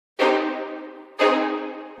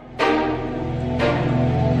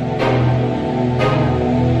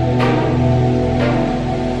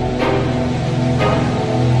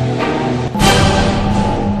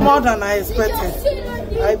more than I expected.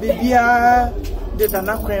 I be here, did an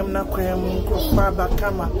aquam, Papa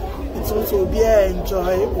Kama. It's also be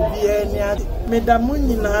enjoy, be near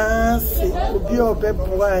Medamunina, be your bed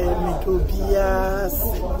boy, me to be as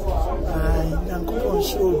I don't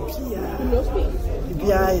show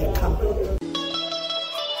be I come.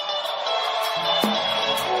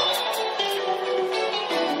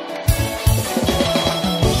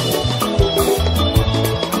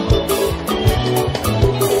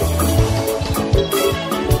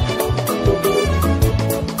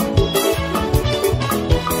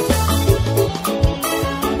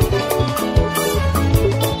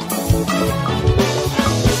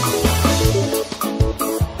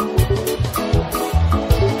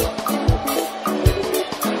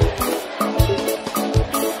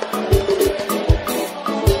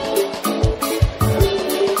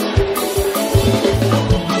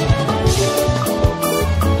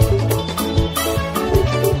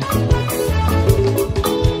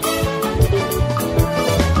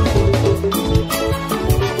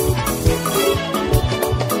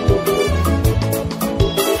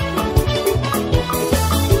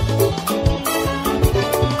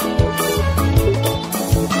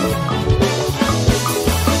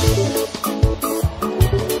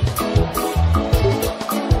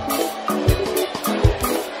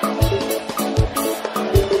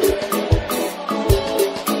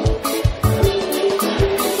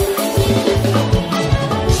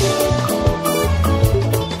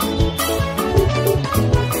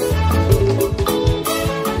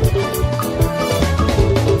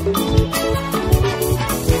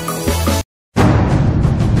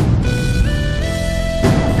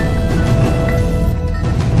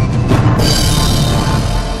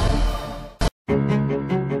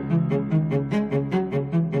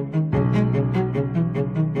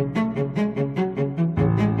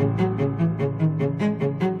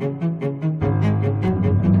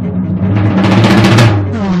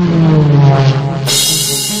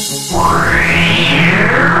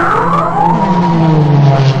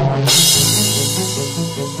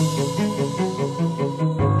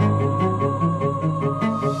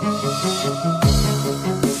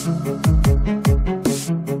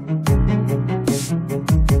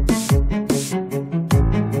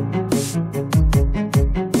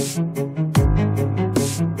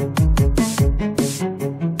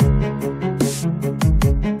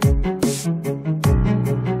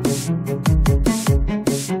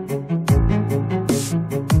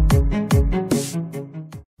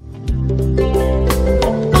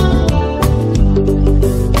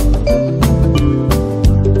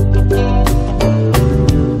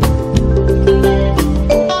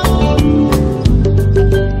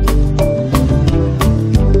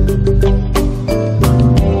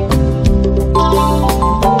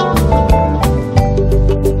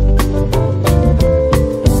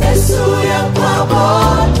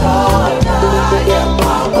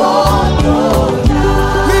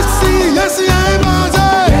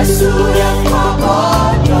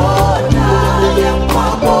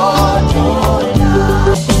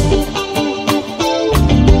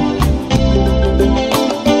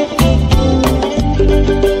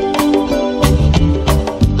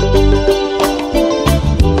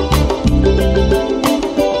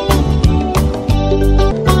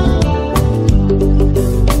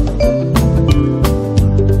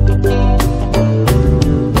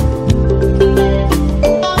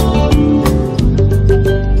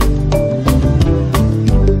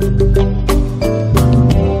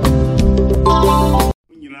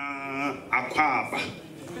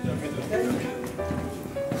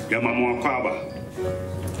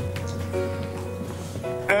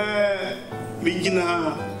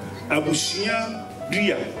 Mijina abusia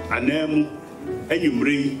dua anamu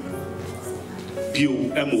enyumre bio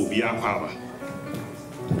emobi akwaba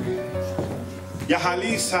ya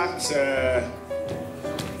hali sagt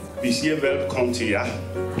vi siger velkommen til jer.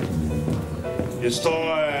 Jeg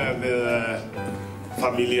står ved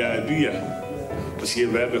familie Byer og siger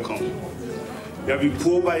velkommen. Jeg vil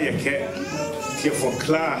prøve, hvad jeg kan til at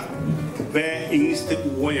forklare hver eneste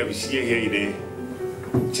ord, jeg vil sige her i dag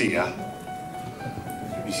til jer.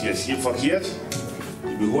 Hvis jeg siger forkert,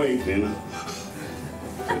 I behøver ikke venner.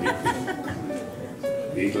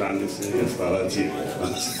 Det er ikke langt, så jeg starter til.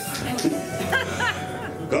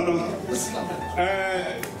 Godt nok.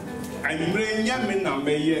 Anymrenya men na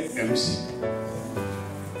meye MC.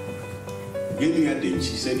 Yeni ya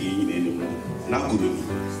denchi se di yin enu na guru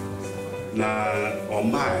na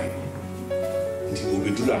omai nti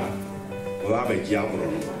obedura o abeji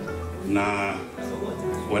abro na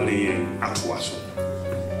woni atoaso.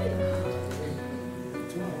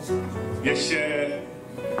 Ye share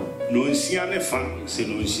nonsia ne fa se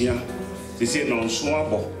nonsia se se nonso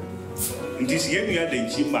abo nti se yenu ya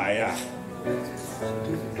denchi maaya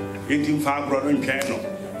yenti mfa agro no ntwen no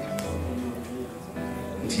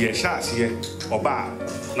nti ye sha ase oba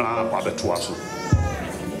na kwabeto aso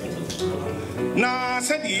na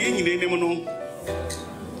se di yenyine nim no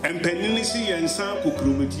empanini si yensa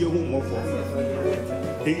kokromati ho mofo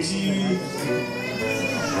enti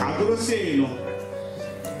agro se no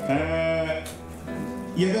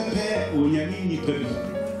yegape onyani nipa bi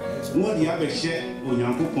wo dia be hye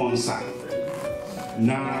onyankopon sa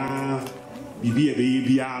na bibi ebe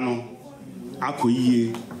bia no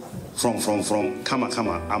akoyie from kama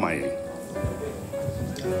amaye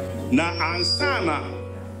na ansana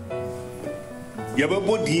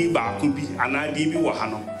yebebo din ba ko bi anadi bi wo ha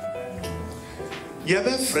no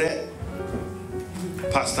yebe frɛ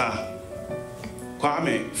pastor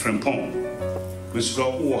Kwame Frimpong Mr.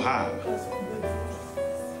 Oha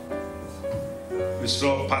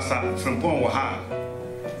Mr. Pastor Frimpong Oha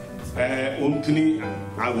ompini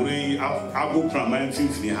agure ago praman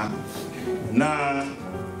finfini ha na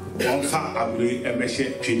onfa agure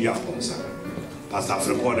emehye twedi aponsa Pastor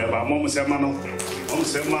Frimpong eba mom sema no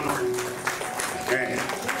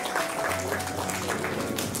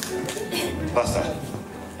Pastor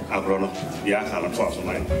Abrono ya kana twaso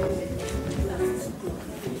mai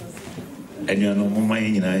enyo no mama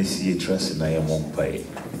nyina si trust na ye mompai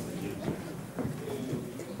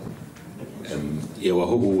ye wa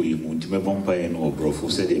hobo we muntime mompai no obrofo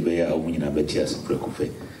said e be ya nyina betias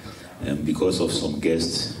prekofe because of some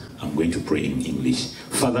guests I'm going to pray in English.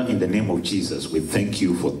 Father, in the name of Jesus, we thank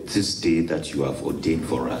you for this day that you have ordained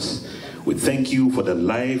for us. We thank you for the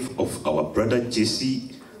life of our brother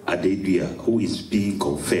Jesse Adedia, who is being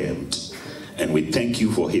confirmed. And we thank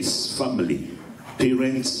you for his family,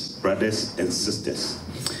 parents, brothers, and sisters.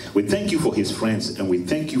 We thank you for his friends, and we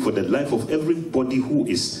thank you for the life of everybody who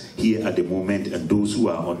is here at the moment and those who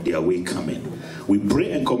are on their way coming. We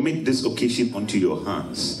pray and commit this occasion unto your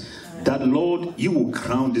hands, that, Lord, you will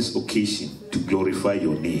crown this occasion to glorify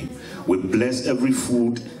your name. We bless every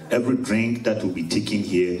food, every drink that will be taken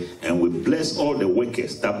here, and we bless all the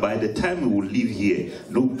workers, that by the time we will leave here,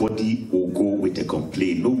 nobody will go with a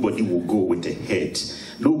complaint, nobody will go with a hurt,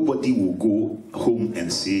 nobody will go home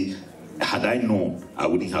and say, had I known, I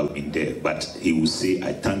wouldn't have been there. But he will say,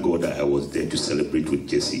 I thank God that I was there to celebrate with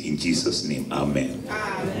Jesse. In Jesus' name, amen.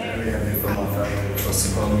 Very happy for my family for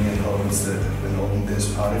supporting me and holding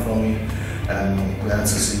this party for me. And I'm glad to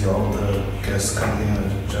see all the guests coming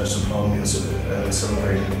and just support me and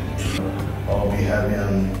celebrating. I'll be happy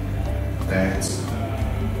and dance.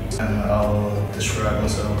 And I'll describe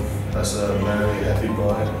myself as a very happy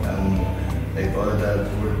boy and a boy that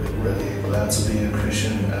really glad to be a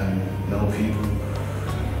Christian and know people.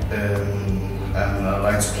 And I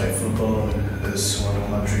like to play football. It's one of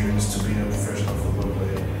my dreams to be a professional football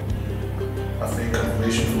player. I think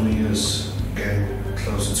confirmation for me is getting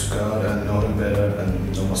closer to God and know Him better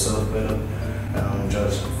and know myself better. And I'm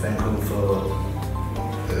just thankful for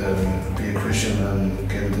being a Christian and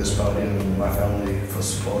getting this party and my family for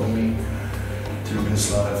supporting me through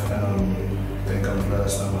this life. And I think I'm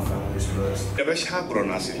blessed and my family is blessed.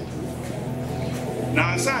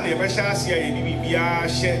 Na ansana ye behya ase ye ni bibia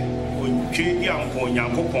hye ontwe diampo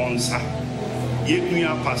nyankopon sa ye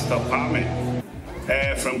nua pastor Kwame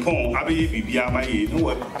Frimpong abe bibia ma ye no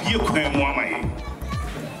wa bie kwan mu ama ye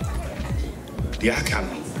dia kan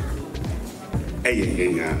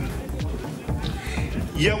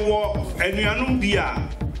ye wo anuanom bia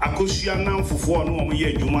akosua namfofo no mo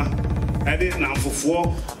ye adwuma ade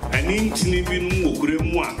namfofo ani ntini bi no okure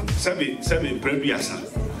mu a sebe praduasa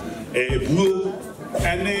buo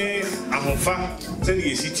ene ahofa tani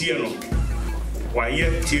yesitie no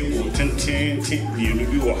waye table tententi bienu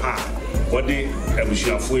bi wo ha wode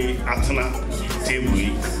abusuafoi atena table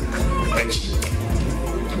yi achi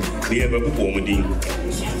ne babu bomodin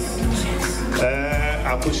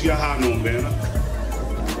akosua ha no ben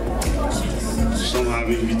some have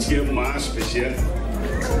invited ma special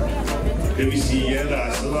we see here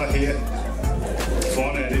that here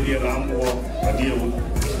for the area rambo adio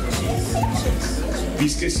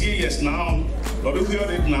Because yes now, but if we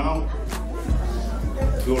are it now,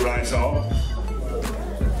 you rise up,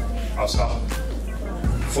 also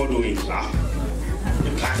following that. The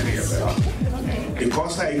plan is better.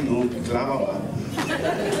 Because I know the clever.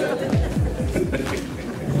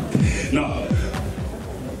 No.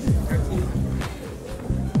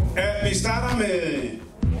 We start with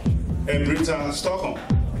Britain, Stockholm.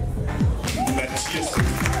 But yes,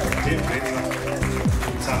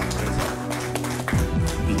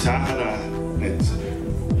 Tahara net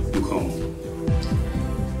du kom.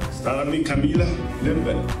 Mi Camila,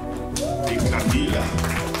 Limben. Mi Camila.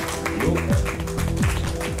 Yo.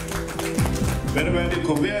 Men det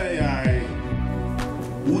kunne være, jeg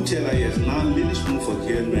udtaler jeres navn en lille smule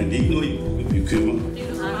forkert, men det er ikke noget, I bekymrer.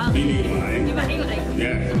 Det var helt rigtigt.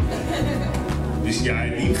 Ja. Hvis jeg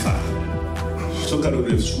er din far, så kan du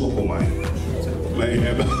blive sur på mig. Men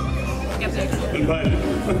jeg det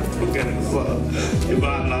er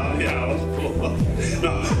bare navn, jeg har også på.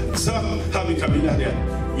 Nå, så har vi Camilla her.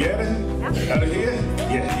 Jette, er du her?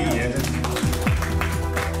 Ja, det er Jette.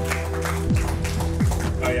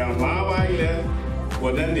 Og jeg er meget glad,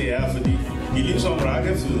 hvordan det er, fordi I er ligesom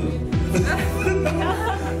rækkefølge.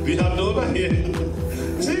 Vi har dutter her.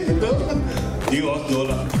 Se, dutter. De er også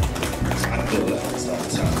dutter. Tak, dutter.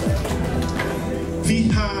 Tak.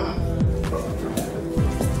 Vi har...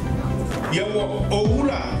 Jeg var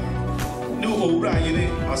Ola. Nu Ola i det,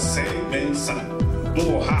 og sagde mennesker.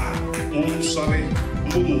 Mor har, sorry,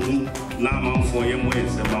 mor, lad mig få hjemme og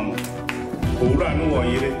hjælpe mamma. Ola nu var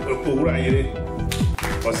i det, Ola i det,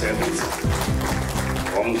 og sagde mennesker.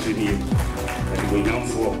 Om til det, at det går i navn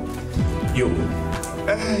for. Jo,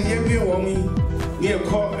 jeg bliver om i at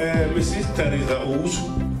komme med sidste Teresa Aarhus.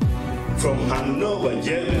 From Hanover,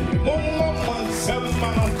 Germany. Mama,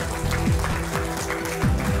 Samman.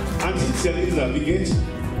 Auntie Teresa, wie geht's?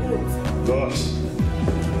 Gott.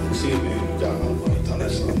 See me, John.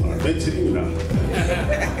 Bitte nicht mehr.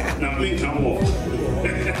 Nach mir kam auch.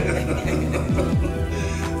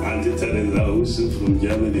 Auntie Teresa Aarhus from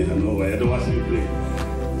Germany, Hanover. Ja, du warst nicht blöd.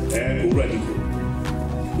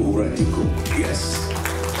 Uradico. Yes.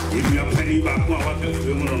 Give me a penny back. What else do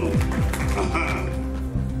you know? Aha.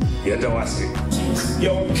 Yeah, that was it.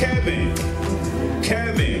 Yo, Kevin.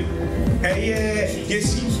 Hey,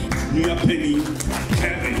 yes, you are penny.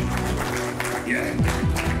 Kevin. Yeah.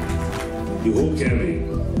 You hold Kevin.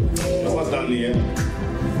 That was down here.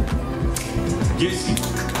 Yes,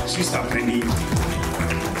 she's a penny.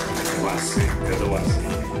 Was it? That was it.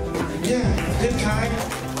 Yeah, the time.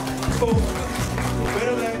 Oh,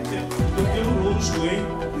 better like the little rules way.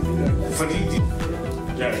 For the.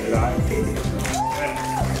 Yeah, right.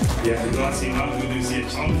 Yeah, you don't see how good you see a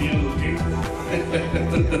champion looking.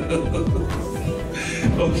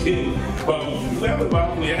 Okay, but we have a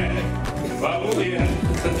Bible here. Bible here.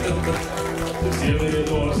 See you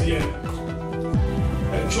doors here.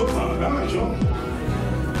 And show her, I'm sure.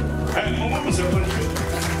 And Mama said,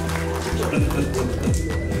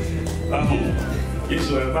 yes,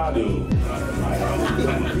 you have value.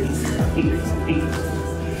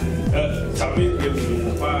 Sabi, you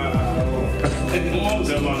Mom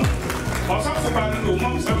said, man, or something about the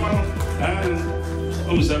mom said, man,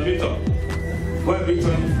 and said, Victor. Where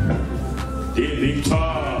Victor? Dear Victor.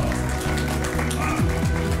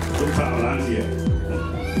 Look how land here.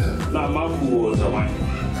 Now, Maku was a man.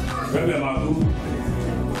 Remember Maku?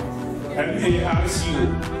 M-A-R-C-O.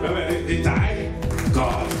 Remember, they died?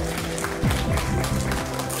 God.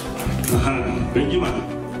 Benjamin.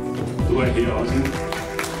 Do I hear also?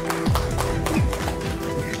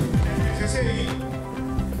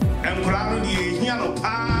 And Kurano, the Yano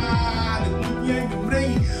Pad, the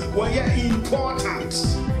brain, were important.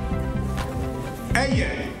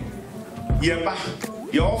 Eh, Yeba,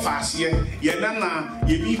 your fast ye, Yanana,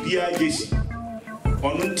 Yebia Jesse,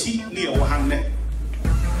 on tea near Wahane.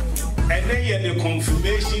 And then the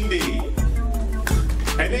confirmation day,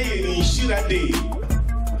 and then in Shira day.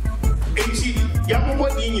 80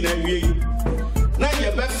 Yamabody in a way. Now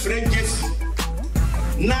your best friend Jesse.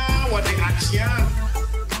 Now what the action?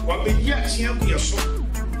 What be action be a so?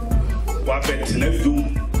 What better than do?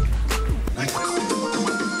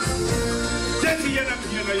 Jesse, you're not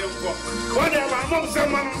here, young boy. Whatever, mom,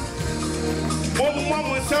 someone. Oh, mom,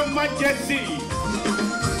 some my Jesse.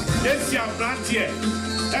 Jesse, I'm not here.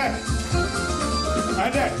 Eh?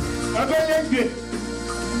 I'm very good.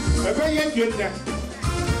 I'm very good.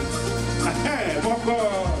 Eh, Boko.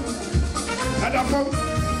 And I'm from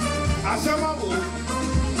Asamabu.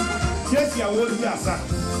 Yes, I will be a son.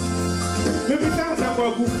 Maybe that's a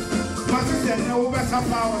book. My sister, no better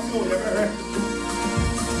power.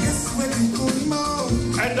 Yes, when you go more.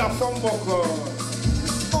 And a phone book.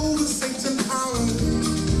 Oh, Satan power.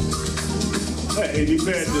 Hey, any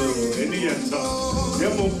bed, any answer.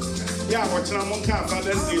 Yeah, what's on one car, but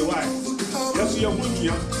that's the why. Yes, you're with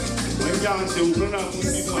you. When John said, we're not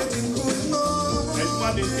with you. And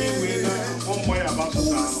what is it with one way about the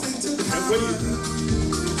sound? And wait.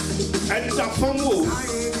 And it's a phone move.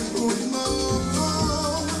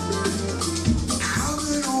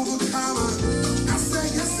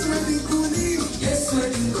 Yes,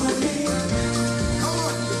 when you call me.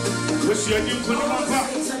 What's your new power?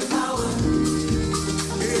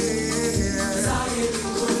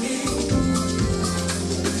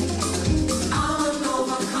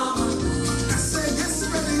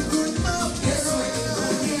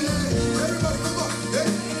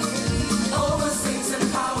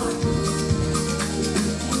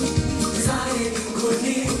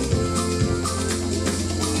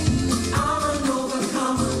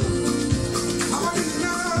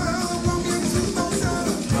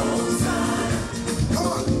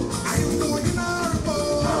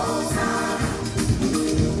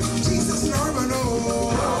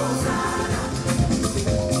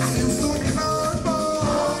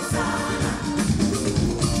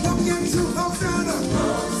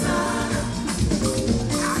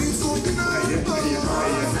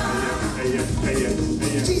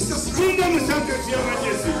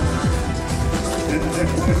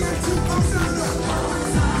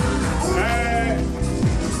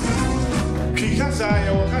 Kikasa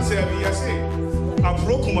ya wakasa ya biyase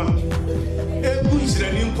aprokuma ebu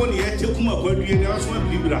isirani mponi ya tekuma kwa duye na wasuma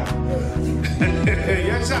bilibra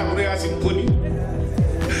yasa akure ya simponi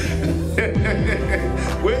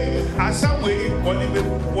we asa we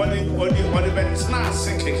wani betina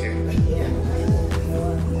sekeke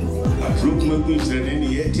aprokuma ebu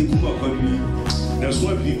isirani ya tekuma kwa duye na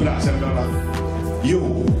wasuma bilibra asambala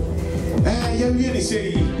yo ya wiye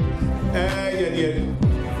say ya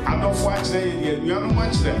adolfo achire ye nuano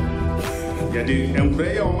machire ye de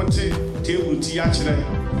empre ye omote table ti achire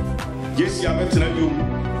yes ya betra biom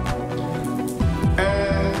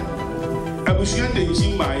abushia de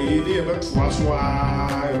nchimba ye de ye betua so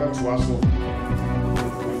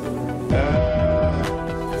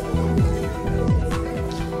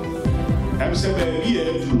am se be ye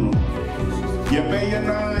duro ye be ye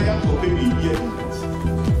na ya ko be bi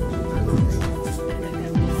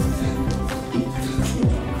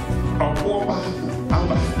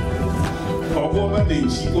Oba de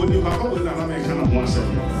chi oni papa we na me kana mo asem.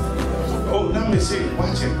 Oh na me say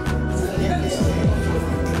watch it.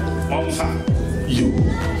 Omfa you.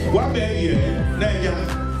 Wa be ye na ya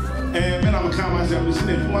me na me kan ma asem si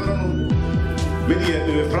na duma no. Me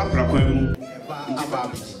de pra kwan mu. Aba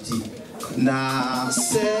bititi. Na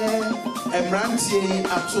se emrantie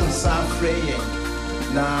ato nsa Friheden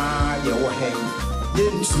na ye wo he. Ye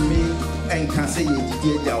ntumi enka se ye didi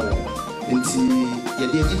agya wo. Nti ye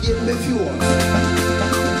de didi be fi wo.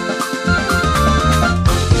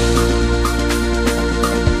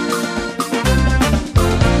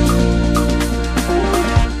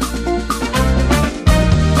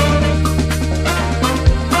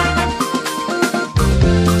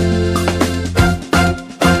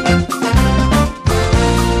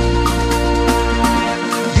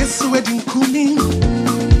 Yes, wedding cooling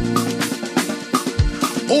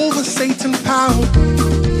over Satan power.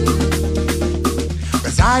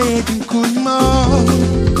 I ain't good more.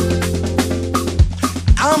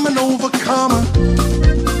 I'm an overcomer.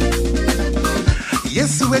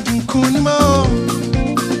 Yes, we're doing good more.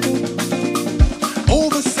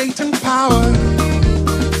 Over Satan power.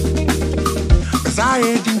 'Cause I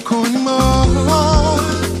ain't good more.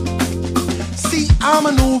 See, I'm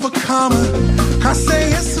an overcomer. I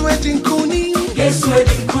say yes, we're doing good. Yes, we're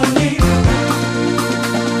doing good.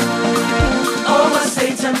 Over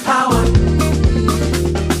Satan power.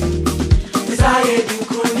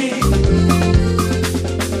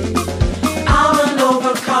 I'm an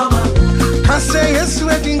overcomer. I say yes,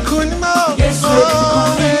 wedding kunimo. Yes, wedding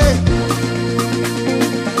kunimo.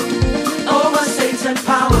 Over Satan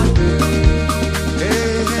power.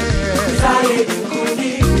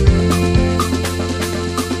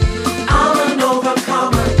 I'm an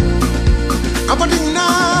overcomer. Abadina,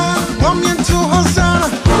 one into Hosanna.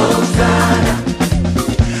 Hosanna.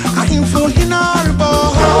 I'm for Hinarbo.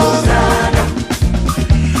 Hosanna.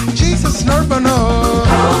 Jesus Narbano.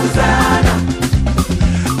 Hosanna.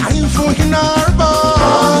 I'm for Hinarbo.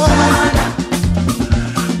 Hosanna.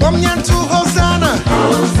 Wamyan to Hosanna.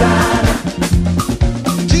 Hosanna.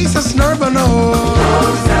 Jesus Narbano.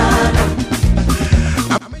 Hosanna.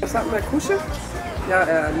 Sammen med Kusje. Jeg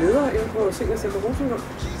er leder inde på Seniorcenter Rosenlund,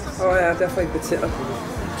 og er derfor inviteret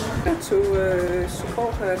to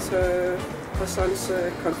support at her son's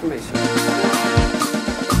confirmation.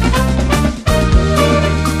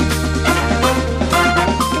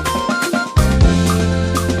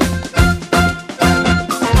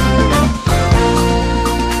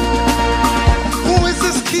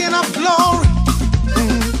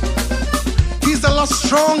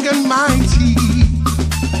 Strong and mighty.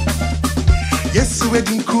 Yes,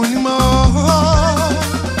 wedding kunimo.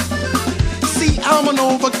 See, I'm an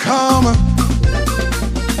overcomer.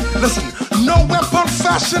 Listen, no weapon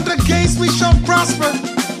fashioned against me shall prosper.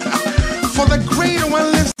 For the greater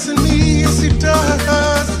one lives in me, yes, it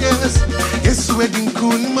does. Yes, yes, wedding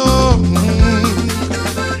kunimo.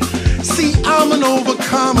 See, I'm an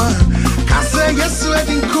overcomer. I say, yes,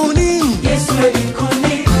 wedding kunim. Yes, wedding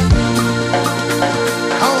kunim.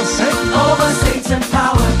 Over Satan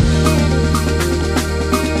power.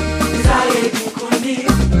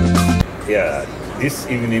 Yeah, this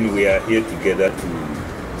evening we are here together to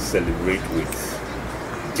celebrate with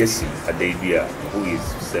Jesse Adebia, who is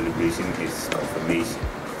celebrating his confirmation.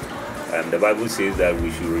 And the Bible says that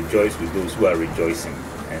we should rejoice with those who are rejoicing.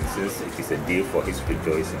 And since it is a day for his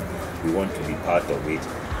rejoicing, we want to be part of it.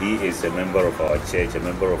 He is a member of our church, a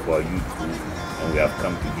member of our youth group, and we have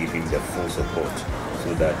come to give him the full support,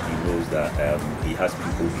 so that he knows that he has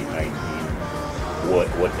people behind him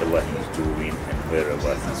whatever he's doing and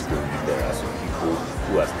wherever he's going. There are some people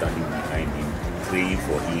who are standing behind him, praying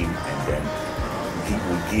for him, and then he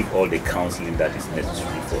will give all the counseling that is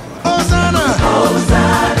necessary for him. Hosanna,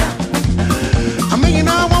 Hosanna. I mean,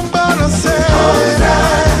 I want to say, Hosanna.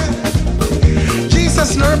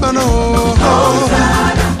 Jesus, Nurbano,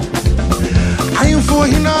 Hosanna. I am for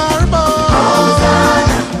him,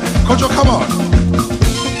 Hosanna. Kojo, come on.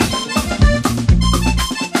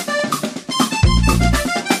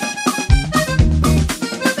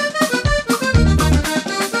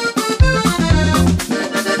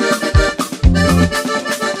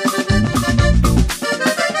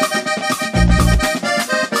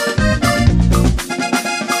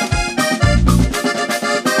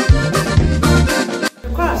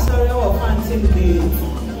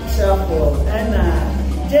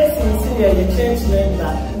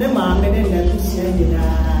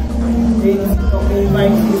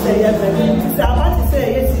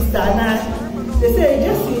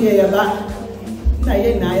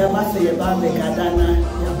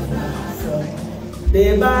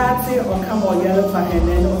 The party or come or yellow for and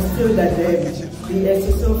then or still that day. The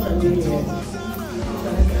is so familiar.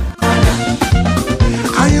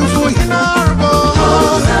 I am for you,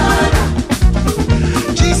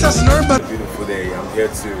 Jesus, Nurba. Beautiful day. I'm here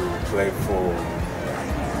to play for,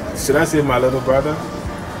 should I say my little brother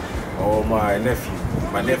or my nephew?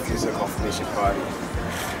 My nephew's a confirmation party.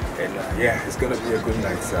 And yeah, it's going to be a good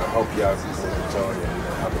night. So I hope y'all will enjoy and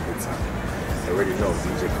have a good time. I already know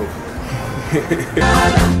DJ Kofi.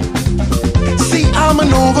 See, I'm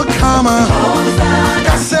an overcomer.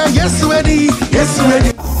 I said yes already, yes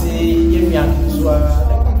already. See, give me a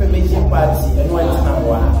the confirmation party and one time.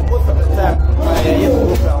 Most of the time, actually,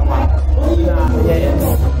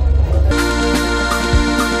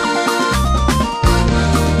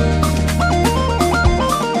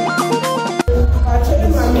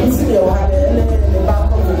 my meeting you had the back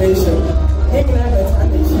confirmation.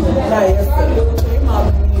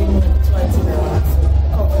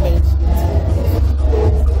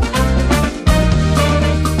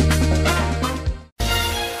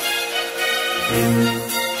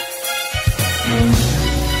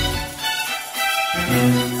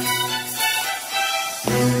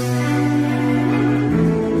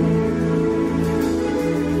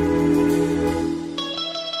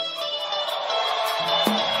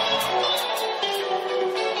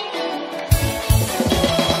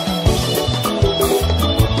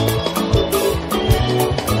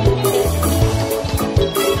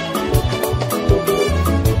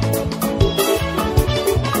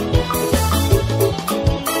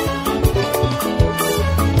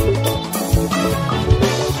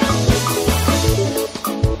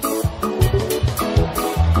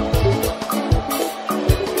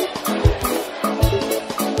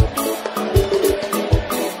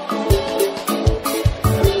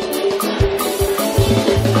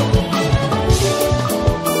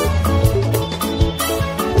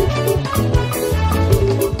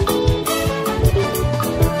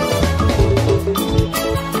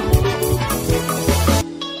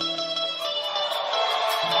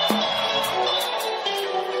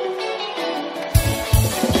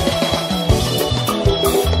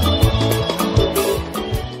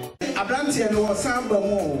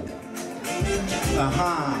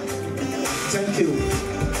 Aha. Thank you.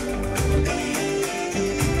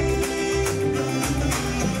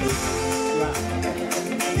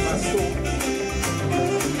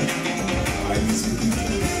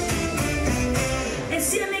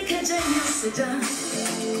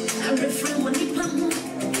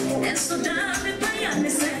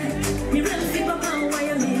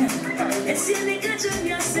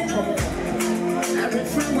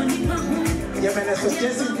 Yeah, man, I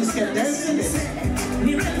suggest you can dance in it.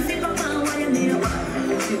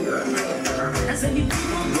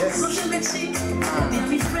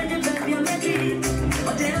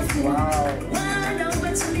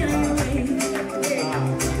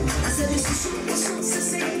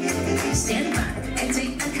 Stand by and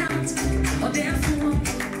take account. Or therefore,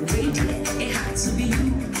 wait, it had to be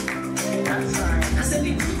you. That's right. I said,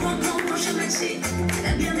 we won't go motion like shit.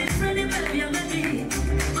 And be a friend, and baby, I'm ready.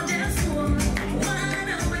 Or therefore, why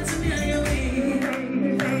not wait to be on your way?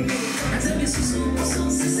 I said, we so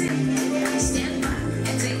stand by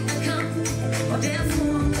and take account. Or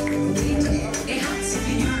therefore, wait, it had to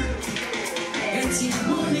be you. It's your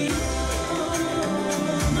money.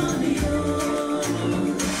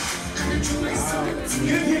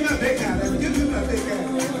 Give him a big hand. Give him a big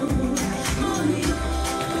hand.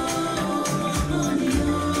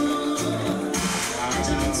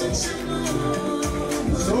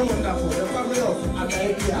 So wonderful. The family of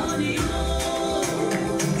America.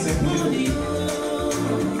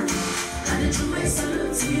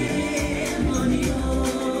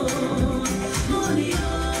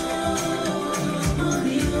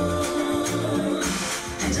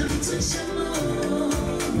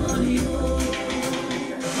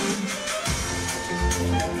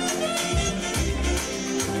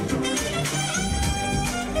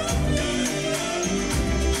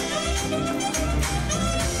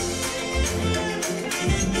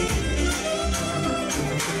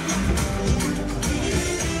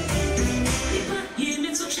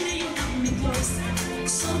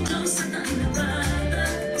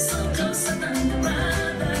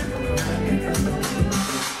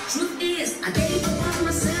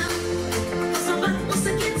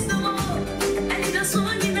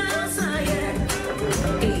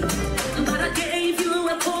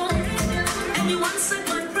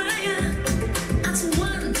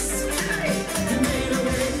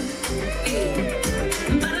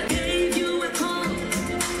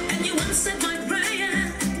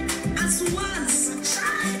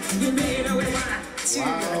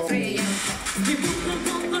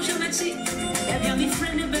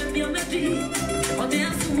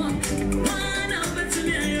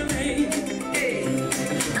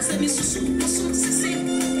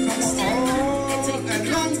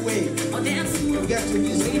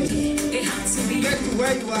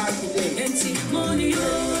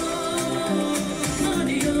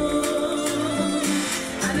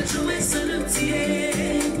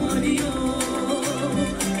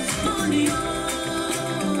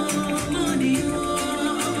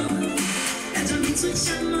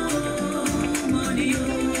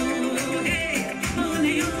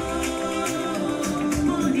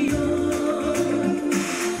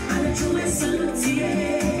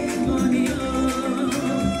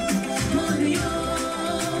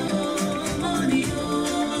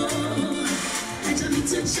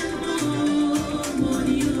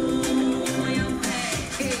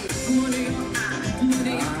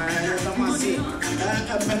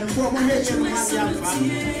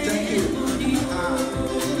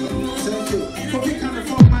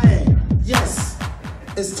 Yes,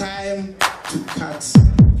 it's time to cut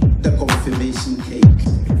the confirmation cake.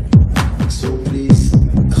 So please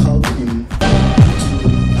help him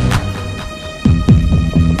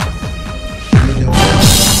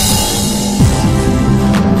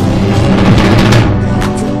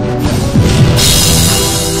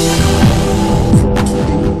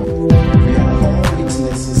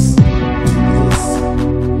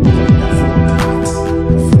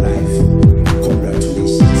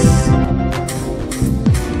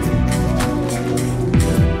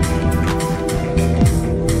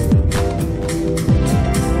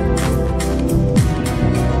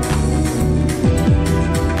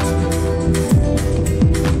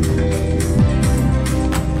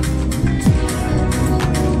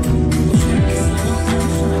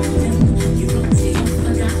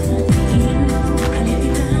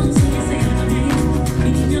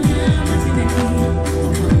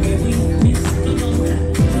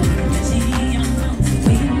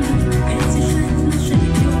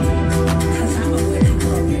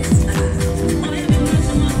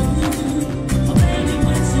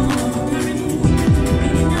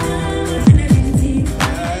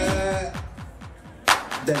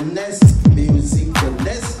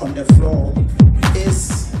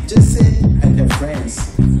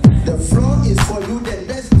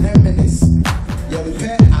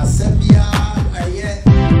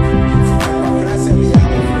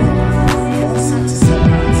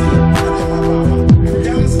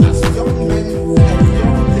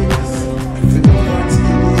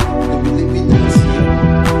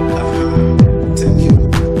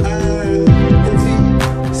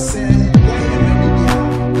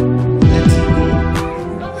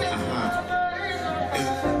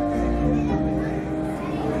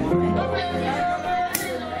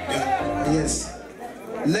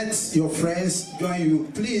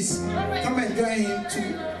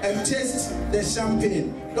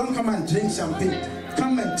champagne. Don't come and drink champagne.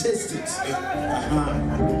 Come and taste it.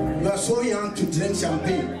 You are so young to drink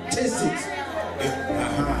champagne. Taste it.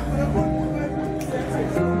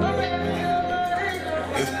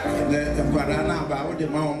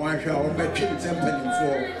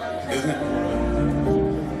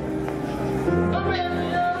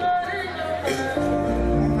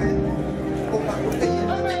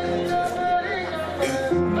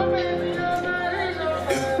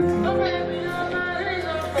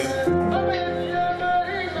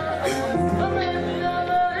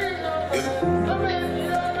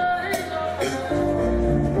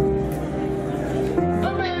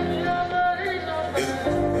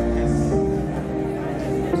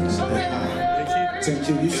 Thank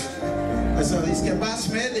you. So it's a bus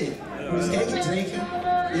ready. It's a drinking.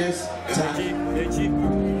 Yes. Sorry.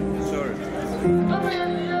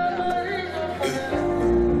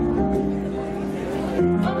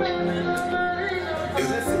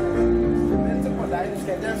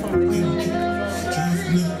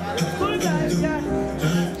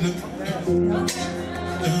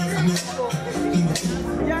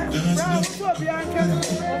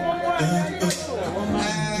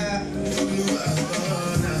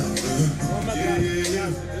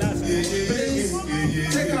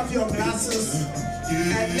 Take off your glasses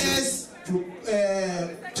and let's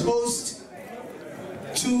toast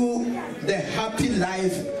to the happy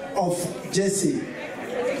life of Jesse.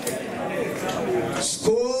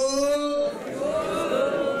 Skål!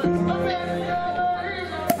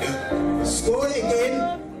 Skål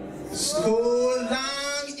again. Skål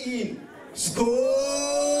lang in. Skål!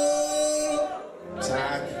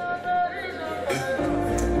 Tak.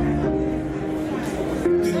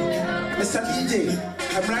 Mr. DJ,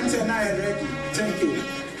 I'm running and I are ready. Thank you.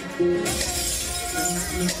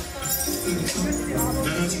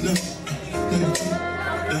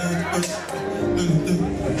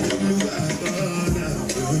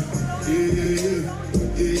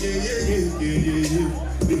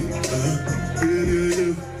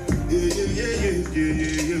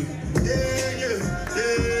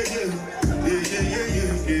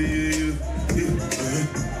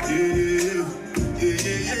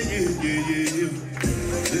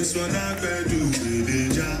 This one I better do with the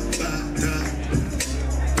job.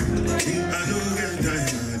 I don't get time,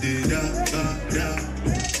 I did that.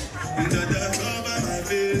 The cover my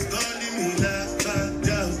face, calling me like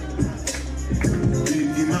down.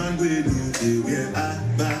 Big man, we do the way I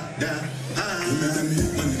back down.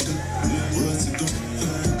 What's it done?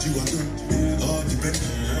 You are done. All the best.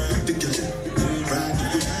 Take your shit. Ride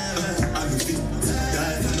the way.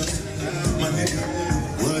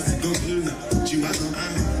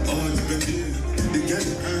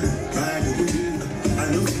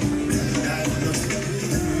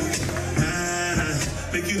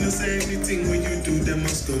 say anything when you do, they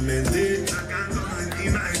must commend it. I can't come and be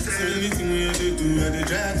myself. So anything when you do, I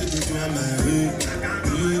try to do to my way. I can't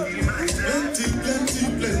come and be myself.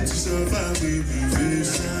 Plenty so far we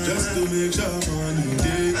face. Just to make sure money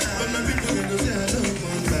day. But my people don't say I don't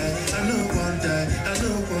want die. I don't want die. I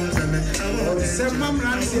don't want die. I want Send mom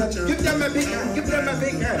runs here. Give them a big hand. Give them a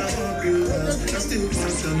big hand. I still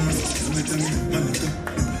want some money. Money go.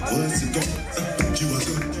 What's it go? You are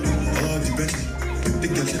good. All the best. The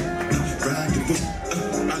girl, ride the boat.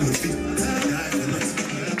 I love it.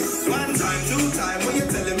 One time, two time, when you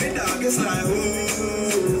telling me dog, it's like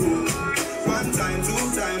ooh. One time, two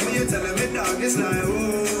time, when you telling me dog, it's like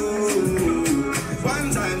ooh. One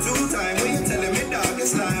time, two time, when you telling me dog,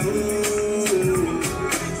 it's like ooh.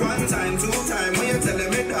 One time, two time, when you telling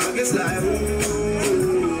me dog, it's like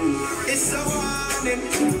ooh. It's a warning,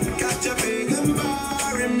 catch a big and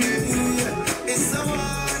boring me. It's a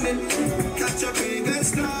warning, catch a big and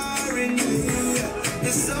snoring me.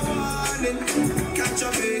 It's a warning, catch a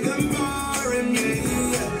big and boring me.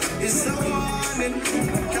 It's a warning,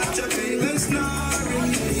 catch a big and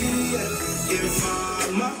snoring me.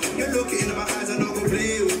 Informer, you look in my eyes and I go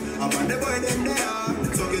play you. I'm on the boy them there,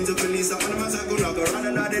 talking to police. I'm on the man I go knock around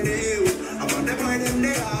another day. I'm on the boy them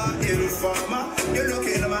there. Informer, you look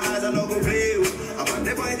in my eyes and I go play you. I'm on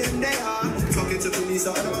the boy them there, talking to police.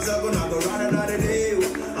 I'm on the man I go knock around another day.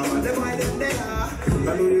 I'm on the boy them there. I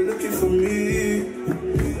know you're looking for me.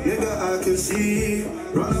 Nigga, I can see.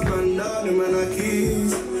 Run up and down in my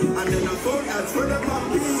keys. And then I phone ads for the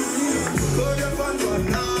puppies. Call your phone for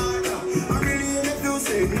nada. I really ain't if you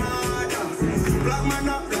say nada. Black man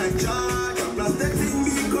up like charger. Plus the thing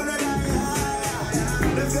be gonna die.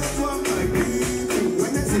 The first one my people.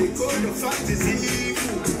 When they say call the fact is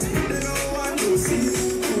evil. They don't want to see you.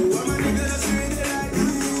 I'm a nigga that's really like you.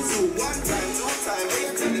 So one time, two time, when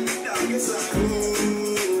you telling me down, it's like ooh.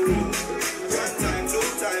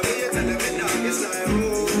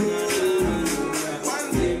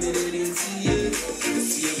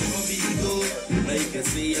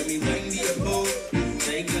 See, I mean, bang the above.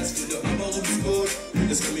 Take us to the above of school.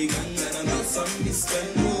 Just come again, and I know some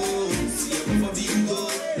misspend. See, I'm for bingo.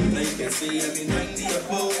 Like I say, I mean, bang the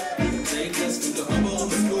above. Take us to the above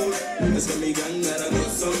of school. Just come again, and I know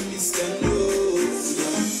some misspend.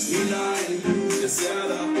 Minai, the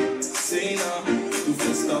Sala, Sena, to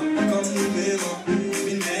Festa, come to Mena,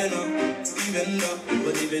 Minena, Vivenda,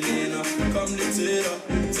 but even Nena, come to Tera,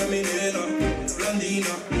 Taminena,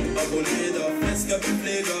 Blandina. Aboneda, fresca più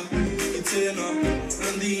plega, Itena,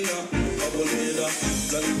 Blandina, Aboneda,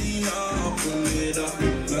 Blandina, Aboneda,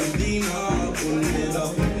 Blandina, Aboneda,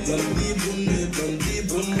 Blandi bunne,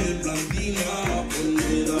 Blandina,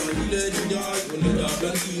 Aboneda, Ile Juda, Aboneda,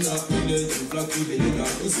 Blandina, Ile Juflaki, Benega,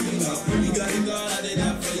 Cristina, Iga, they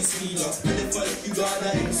have face Mina, and the fight you got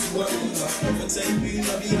that in Suarina, for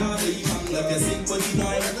Taipina, behind the Iman, like a sing for the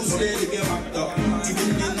night, to slay the game actor, even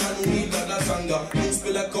the man who need that sanga, don't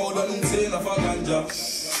spill a cold and don't say enough ganja.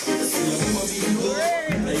 See, I'm a bingo,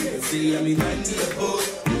 like I say, I'm in 90 above,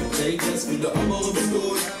 take us to the above of the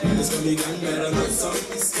school, just come again, better not some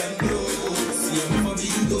scandal. See, I'm a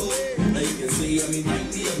bingo, like I say, I'm in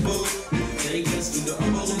 90 above, take us to the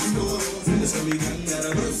above of the school, just come again,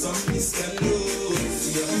 better not some scandal.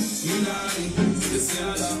 See, I'm Minani, the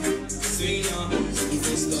Sala, Sena, the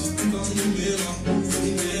Festa, come to Mena,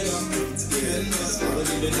 Mena, the Henda,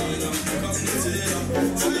 the Benina, come to Tera,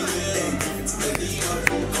 Taminera, Medina,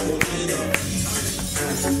 Aboneda.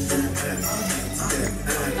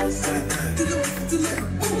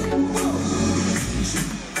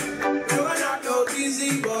 Joanna, go busy,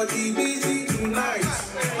 body busy tonight.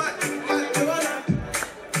 Joanna,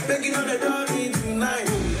 begging on the door me tonight.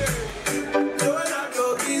 Joanna, go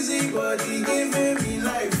busy, body giving me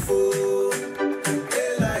life, oh,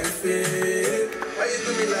 hey life, hey. Why you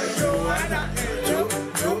do me like Joanna?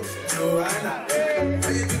 Joanna.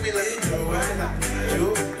 Why you do me like Joanna?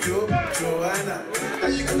 Joanna. How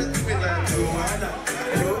you gonna do me like Joanna?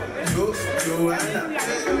 Joanna.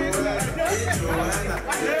 Hey Joanna.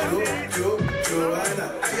 Joanna.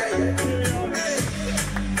 Hey.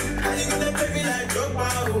 How you gonna play me like Joe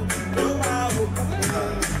Bahu?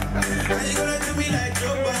 How you gonna do me like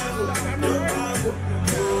Joe Bahu?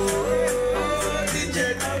 Oh, DJ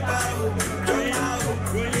Joe Bahu.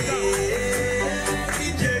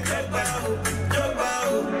 DJ Joe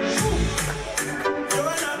Bahu.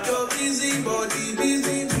 Joanna, go busy, body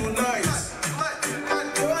busy tonight.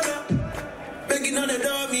 Joanna, begging on the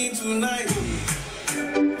door me tonight.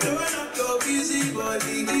 Joanna, go busy,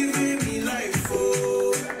 body giving me life,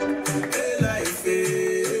 oh, hey life,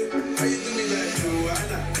 hey. How you do me like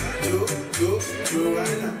Joanna?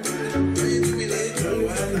 Joanna. How you do me like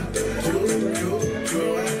Joanna?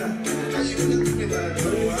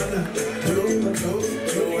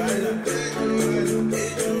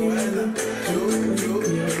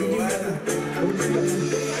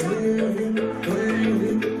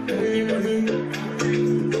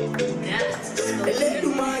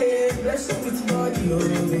 oh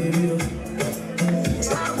baby, oh.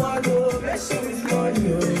 Someone go bless you with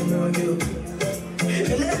money, oh money, oh.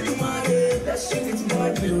 Let the money bless you with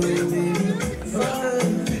money, oh baby.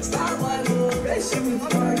 Someone go bless you with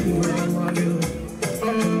money, oh money, oh.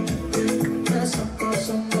 Sucker,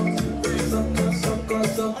 sucker, sucker, sucker,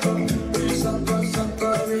 sucker, sucker,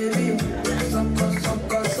 sucker, baby. Sucker,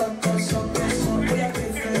 sucker, sucker, sucker, sucker. Yeah,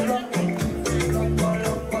 baby, lock, lock, lock, lock,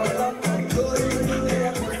 lock.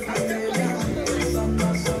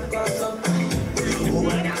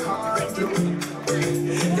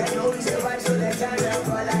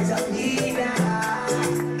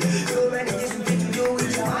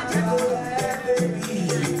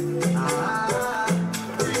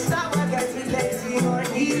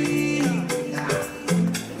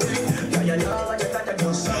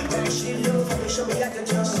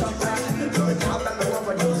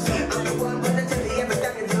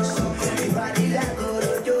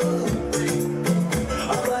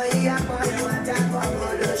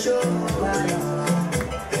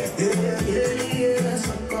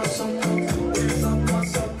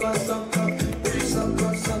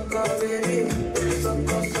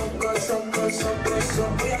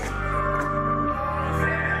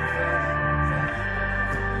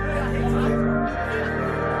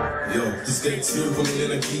 Skate på min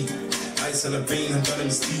energi. Ice eller ben, han gør det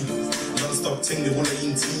med stil. Non-stop ting, vi ruller i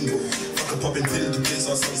en time. Fuck at poppe en pill, du bliver så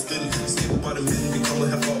også stille. Vi slipper bare det vinde, vi kommer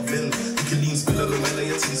her for at vinde. Du kan lide en spiller, normalt er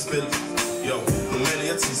jeg til et spil. Yo, normalt er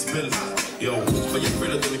jeg til et spil. Yo, for jeg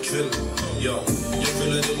føler det med kvæld. Yo, jeg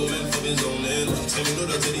føler det moment for vi zone in. 3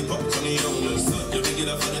 minutter til de popcorn i ovnen. Jeg vil give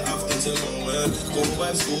dig fra det aften til morgen. Gode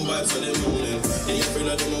vibes, så det er morgen. Ja, jeg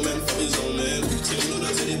føler det moment for vi zone in. 3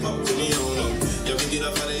 minutter til de popcorn i ovnen. Jeg vil give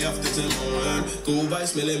dig fra det aften til morgen. Gode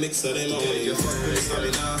vibes, men jeg mixer det morgen. Jeg fuck med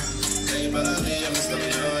stamina. Jeg er bare der, jeg med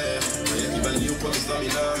stamina. Og jeg giver liv på min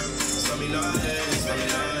stamina. Stamina,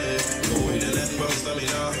 stamina. Gå i den anden på min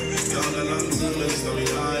stamina. Jeg holder lang tid med min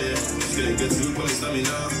stamina. Skal ikke tid på min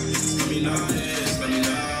stamina. Stamina,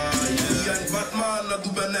 stamina. Jeg er en vatman, når du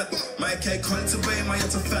er nat. Men jeg kan ikke holde tilbage, mig jeg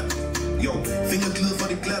tager fat. Jo, fingerglid for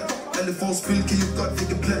det glat. Alle forspil kan jo godt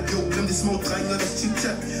ligge plat. Jo, glem de små drenge og deres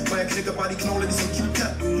chit-chat. For jeg klikker bare de knogler ligesom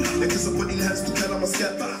KitKat. Jeg kisser på din hals, du kalder mig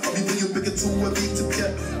skat. Og vi vil jo begge to af vi til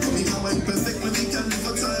pjat. For vi kommer ikke perfekt, men vi kan lige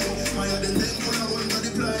fortælle. Mig og den den ruller rundt, når de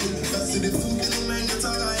plejer. Hvad siger det fuld, det er normalt, jeg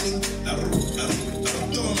tager regning.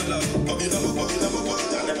 Og vi rammer.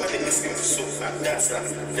 Jeg er bare det, jeg så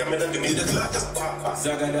jeg mener, du er klart.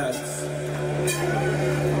 Zagadat.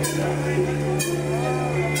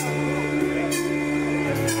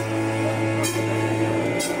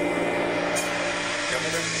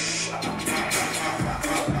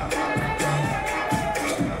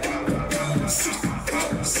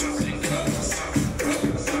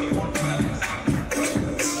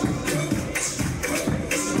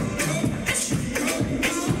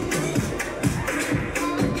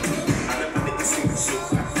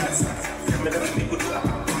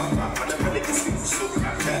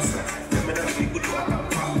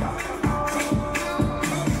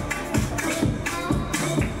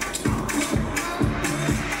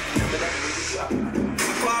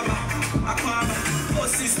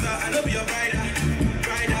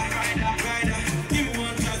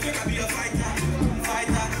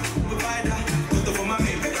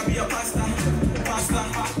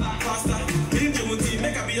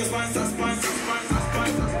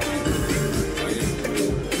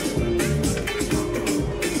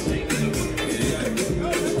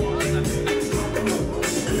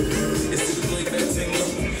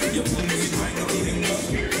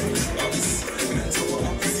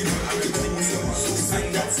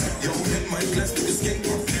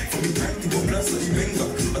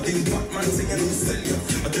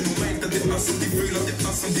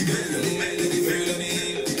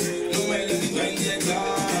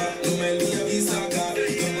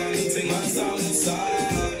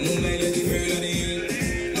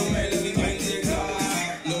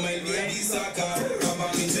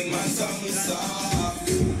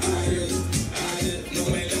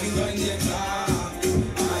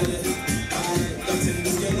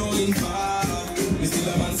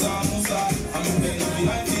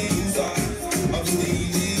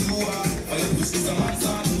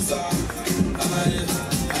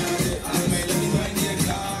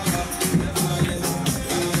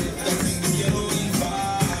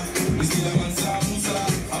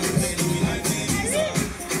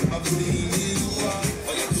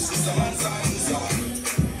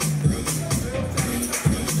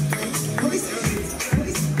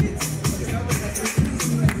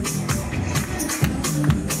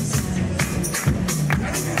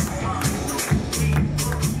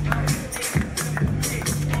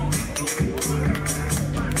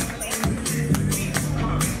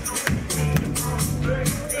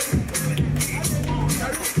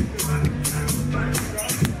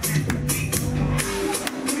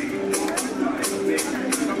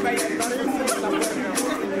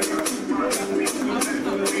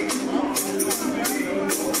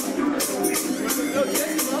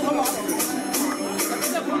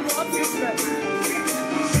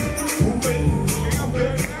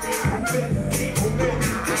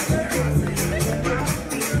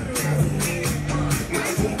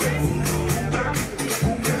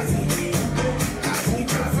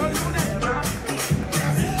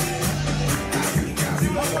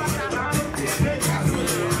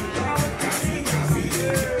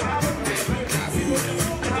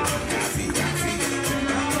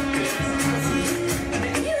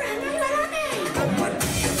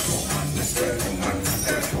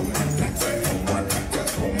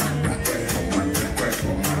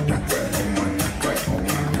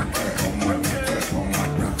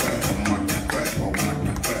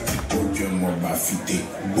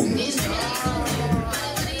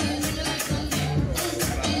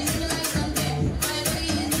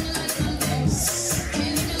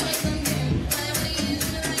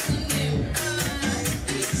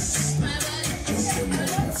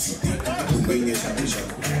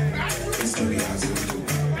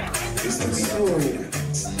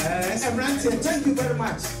 Thank you very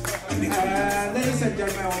much. Ladies and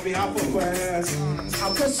gentlemen, on behalf of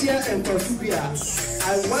Akosia and Kosubia,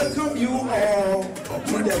 I welcome you all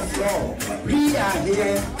to the floor. We are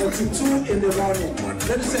here at 2 in the morning.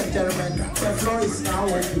 Ladies and gentlemen, the floor is now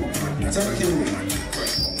open. Thank you.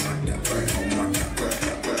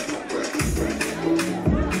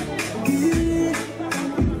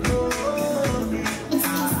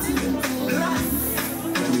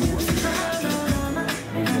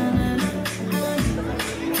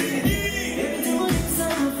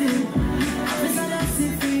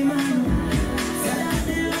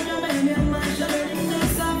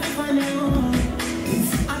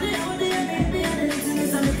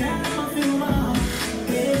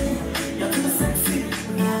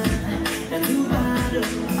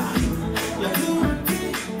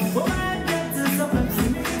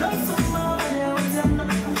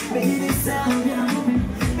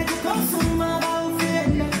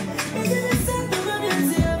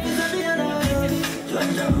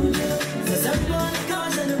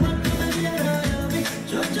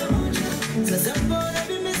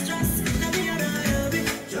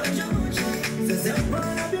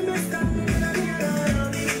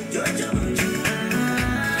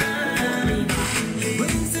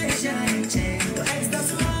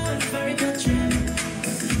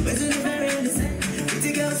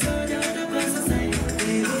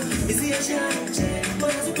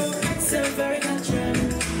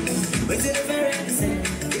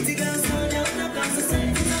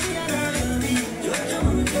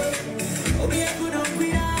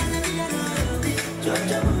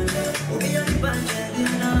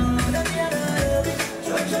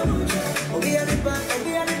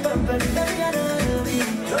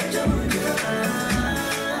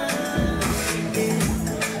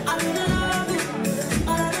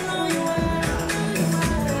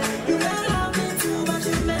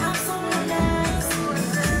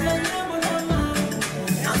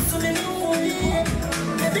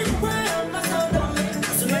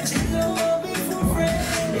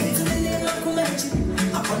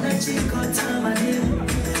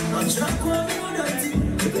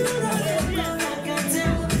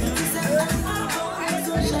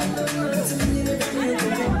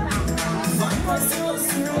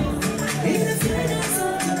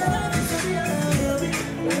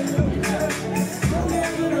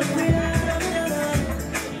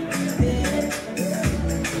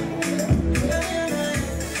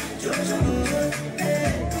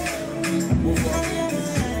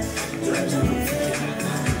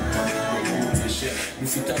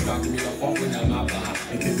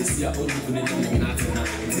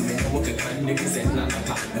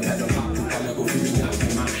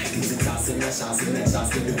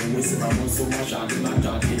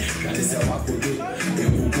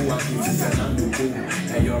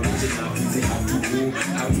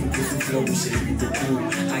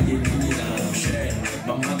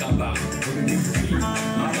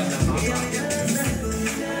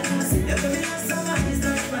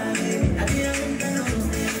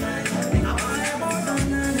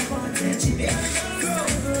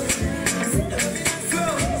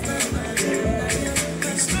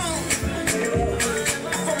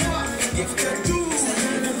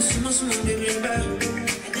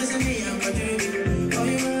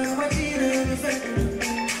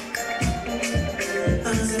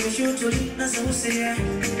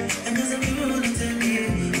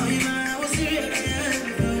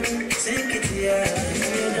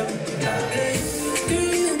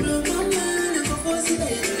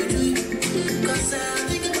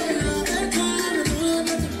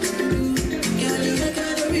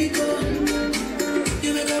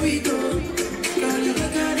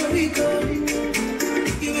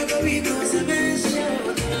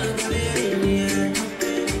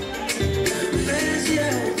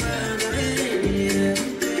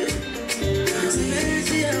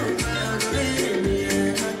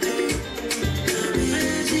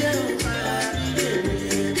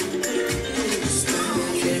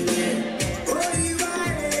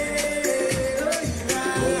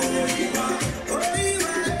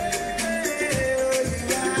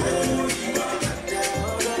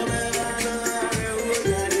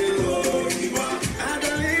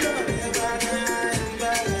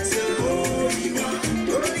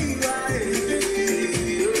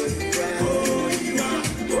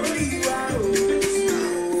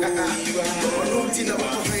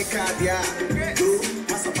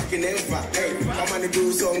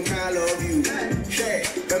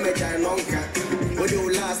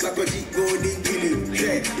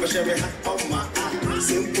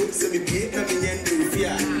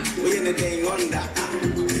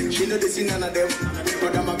 You know the scene none of them.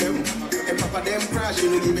 But I'm a bem. And papa them crash,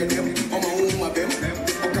 you know giving them. On my own, my bem.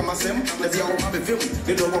 Okay, my sem. Let's see how I'm a film.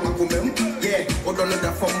 They don't want my come. Yeah, or don't know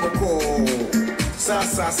that from the call.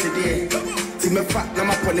 Sasa City. See me fat, now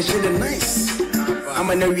my punishing the nice.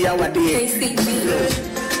 I'm an area what day. Do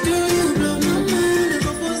you blow my mind? If I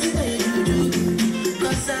was the way you do.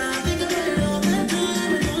 'Cause I think about it all the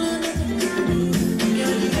time.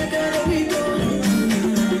 Girl, you make out a week old.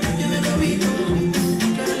 You make a week old.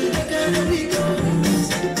 Girl, you make out a week old.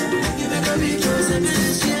 You make a week old. Say,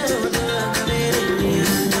 man, shit, oh, the love, come in,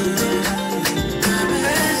 yeah.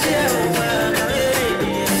 Man, shit, oh, come in,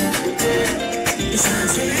 yeah. It's not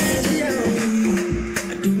saying, yeah.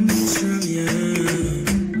 I do miss from you.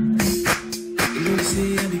 You know, say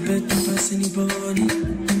I be better past anybody.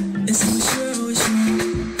 And so sure.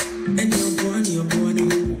 And you're born.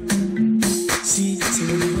 See, so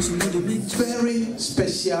when you also know the big Very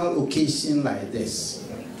special occasion like this.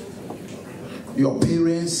 Your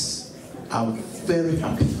parents are very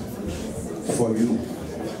happy for you.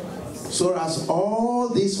 So as all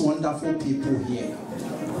these wonderful people here,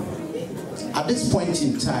 at this point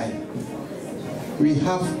in time, we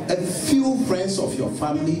have a few friends of your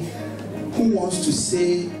family who wants to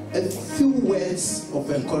say a few words of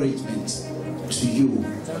encouragement to you.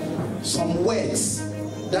 Some words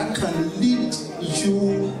that can lead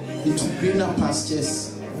you into greener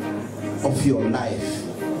pastures of your life.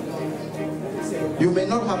 You may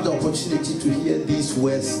not have the opportunity to hear these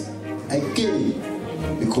words again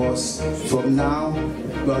because from now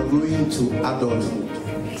you are growing to adulthood.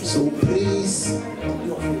 So please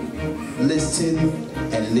listen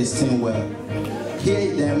and listen well.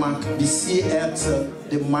 Here them be see at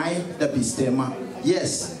the mind that be stem.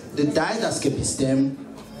 Yes, the die that can be stem.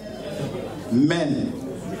 Men,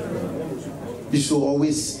 you should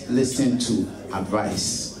always listen to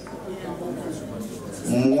advice.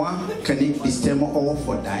 Moi, can it be stem all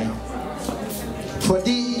for die? For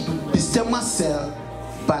the stem cell,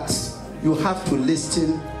 but you have to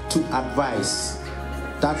listen to advice.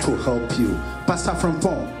 That will help you. Pastor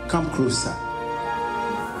Frimpong, come closer.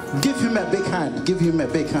 Give him a big hand. Give him a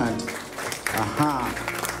big hand. Aha.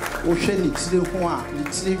 Oshe nitiri hua,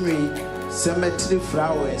 nitiri me, cemetery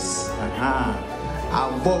flowers. Aha.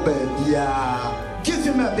 Abobe bia. Give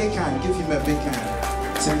him a big hand. Give him a big hand.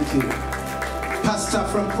 Thank you. Pastor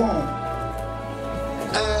Frimpong.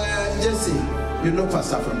 Jesse, you know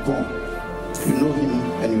Pastor Frimpong. You know him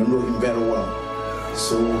and you know him very well.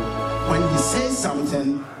 So when he says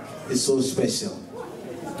something, it's so special.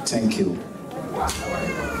 Thank you.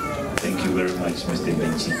 Thank you very much, Mr.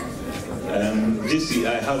 Benchi. Jesse,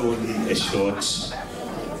 I have only a short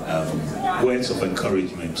words of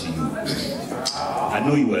encouragement to you. I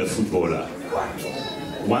know you are a footballer.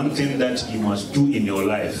 One thing that you must do in your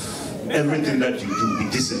life, everything that you do, be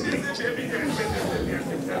disciplined.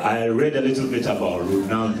 I read a little bit about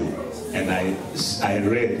Ronaldo, and I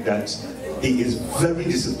read that he is very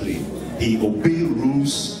disciplined. He obeys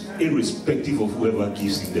rules irrespective of whoever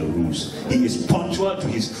gives him the rules. He is punctual to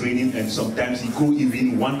his training, and sometimes he go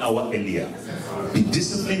even 1 hour earlier. Be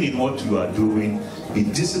disciplined in what you are doing. Be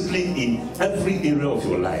disciplined in every area of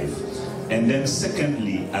your life. And then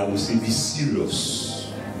secondly, I will say be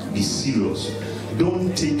serious. Be serious.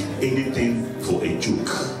 Don't take anything for a joke.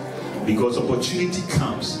 Because opportunity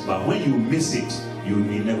comes, but when you miss it, you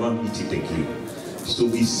may never meet it again. So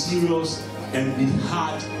be serious and be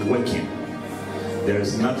hard working. There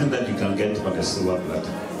is nothing that you can get on a silver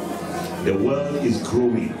platter. The world is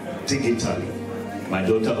growing digitally. My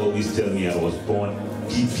daughter always tells me I was born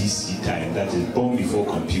BBC time, that is born before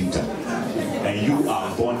computer. And you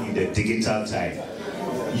are born in the digital time.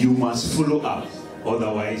 You must follow up,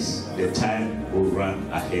 otherwise the time will run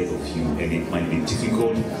ahead of you and it might be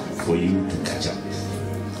difficult for you to catch up.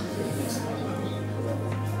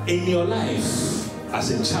 In your life,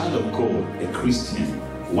 as a child of God, a Christian,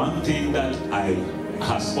 one thing that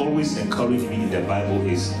has always encouraged me in the Bible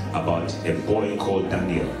is about a boy called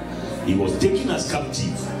Daniel. He was taken as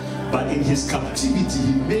captive, but in his captivity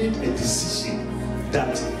he made a decision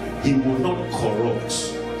that he will not corrupt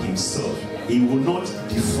himself. He will not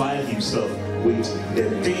defile himself with the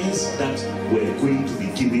things that were going to be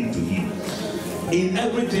given to him. In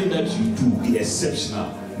everything that you do, be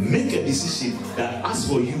exceptional. Make a decision that as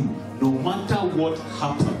for you, no matter what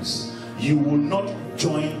happens, you will not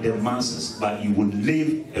join the masses, but you will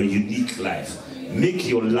live a unique life. Make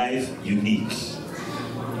your life unique.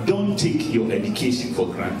 Don't take your education for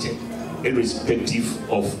granted, irrespective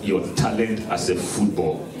of your talent as a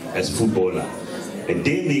footballer. A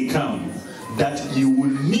day may come that you will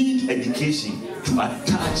need education to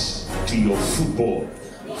attach to your football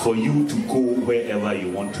for you to go wherever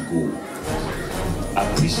you want to go.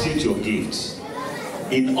 Appreciate your gifts.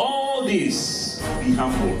 In all this, be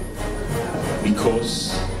humble.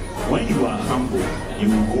 Because when you are humble, you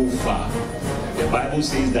will go far. The Bible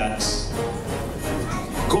says that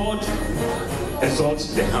God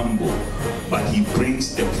exalts the humble, but he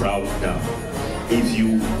brings the proud down. If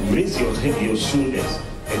you raise your head, your shoulders,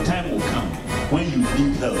 a time will come when you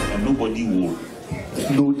need help and nobody will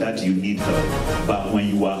know that you need help. But when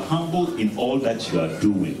you are humble in all that you are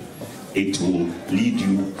doing, it will lead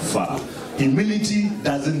you far. Humility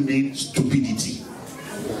doesn't mean stupidity.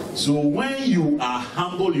 So when you are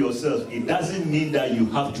humble yourself, it doesn't mean that you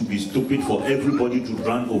have to be stupid for everybody to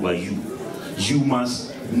run over you. You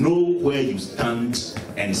must know where you stand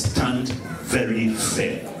and stand very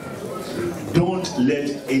firm. Don't let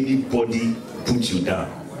anybody put you down.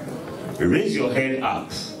 Raise your head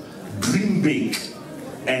up, dream big,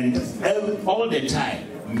 and all the time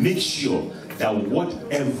make sure that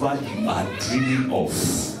whatever you are dreaming of,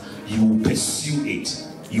 you pursue it,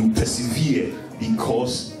 you persevere,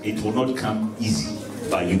 because it will not come easy,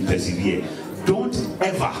 but you persevere. Don't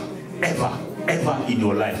ever in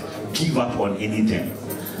your life give up on anything,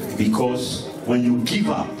 because when you give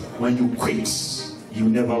up, when you quit, you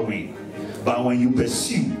never win. But when you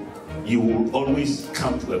pursue, you will always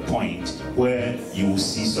come to a point where you will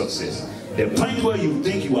see success. The point where you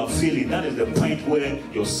think you are failing, that is the point where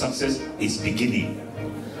your success is beginning.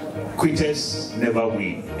 Quitters never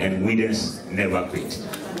win, and winners never quit.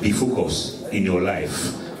 Be focused in your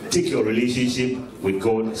life. Take your relationship with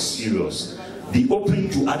God serious. Be open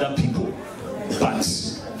to other people, but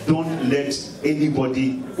don't let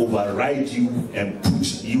anybody override you and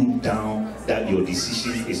put you down that your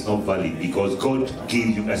decision is not valid, because God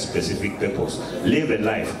gave you a specific purpose. Live a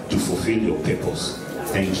life to fulfill your purpose.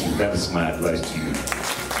 Thank you. That is my advice to you.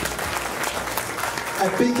 A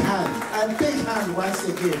big hand once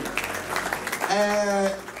again.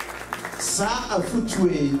 Sir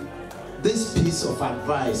Afutwe, this piece of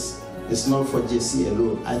advice is not for JC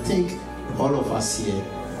alone. I think all of us here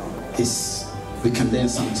we can learn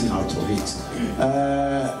something out of it.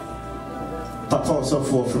 Papa also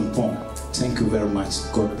from Pong. Thank you very much.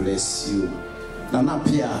 God bless you. Nana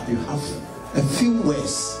Pia, you have a few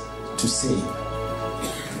words to say.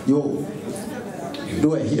 Yo,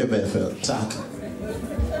 do I hear Bethel? Talk.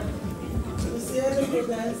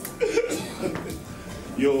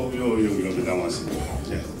 Yo,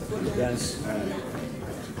 yes.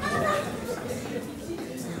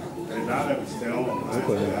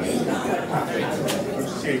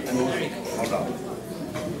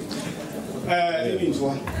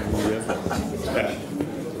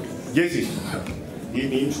 Jesse, you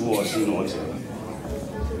need to watch you know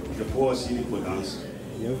the poor city could dance.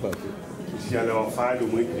 She had a fire to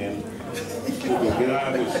make them.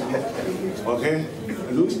 Okay?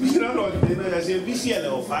 Looks be not on dinner. I said, be see a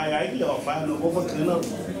little fire. I get a fire no over cleaner.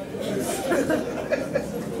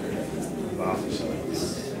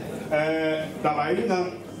 Dabaina.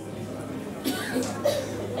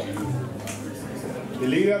 The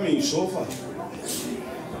lady on the sofa.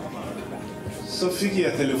 So figure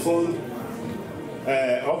a telephone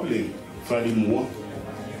uplink for the more.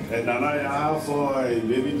 And then I have for a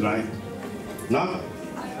baby drive. No?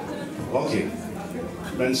 Okay.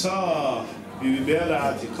 Then so we will be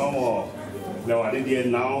able to come up. Now I did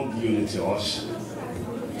now the unity us.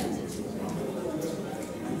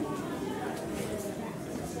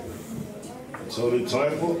 So the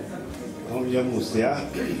tribal, come here, Mustia.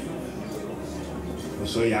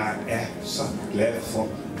 So ya so glad for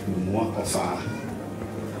more of our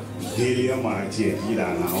daily mighty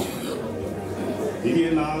now.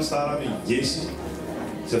 Did now start with Jesse?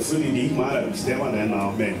 So fully deep matter, we stay on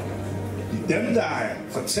now, man. Them die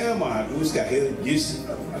for 10 months, who's got here, Jesse?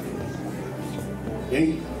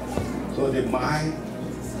 So the mind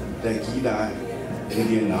that he died,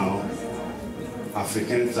 Indian now,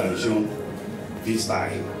 African tradition, this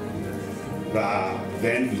time, but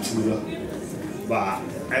then but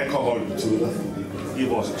alcohol it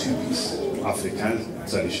was a typical African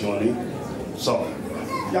tradition. So,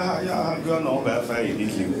 yeah, you know about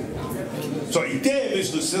it. So it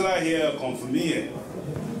is to sit out here confirm me.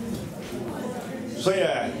 So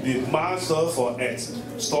yeah, the master for it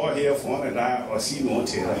store here for one and I or see no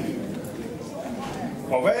tailor.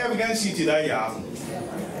 Or where we can see today, yeah.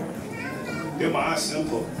 The master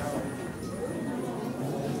simple.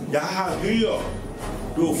 Yeah, here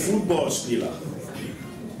do football spiller.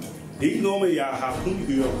 Ik noem je hun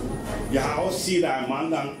huur. Je houdt zien dat man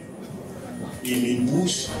dan in een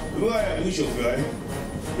bus. Hoe ga je chauffeur?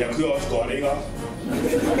 Je kunt ook scoren. Ik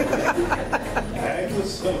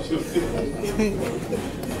was chauffeur.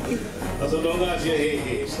 Og så nogle gange siger,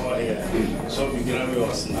 hey, så her. Så begynder vi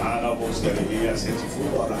også snakke, hvor skal vi lige sætte til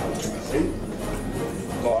fodbold.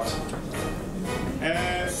 Godt.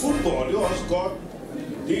 Fodbold, det er også godt.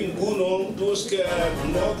 Det er en god nogen. Du skal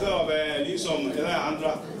nok at være ligesom alle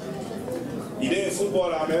andre. I dag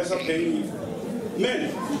fodbold har masser af penge i.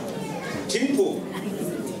 Men, tænk på,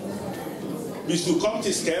 hvis du kommer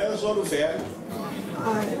til skade, så er du færdig.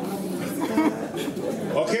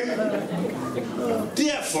 Okay?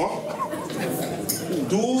 Derfor,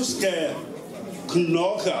 du skal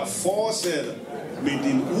knokle og fortsætte med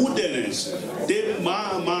din uddannelse. Det er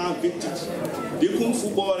meget, meget vigtigt. Det er kun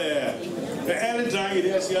fodbold, alle drenge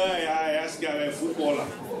der siger, at jeg skal være fodboller.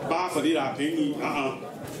 Bare fordi der er penge i.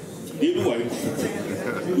 Det duer ikke.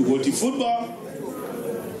 Du går til fodbold,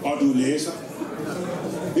 og du læser.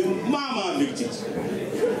 Det er meget, meget vigtigt.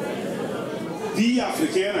 Vi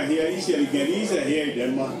afrikanere her, Senegalese her i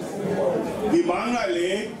Danmark, vi mangler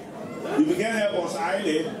læge. Vi vil gerne have vores egen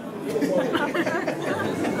læge.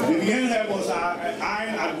 Vi vil gerne have vores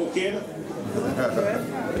egen advokat.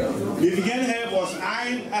 Vi vil gerne have vores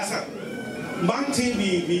egen, altså mange ting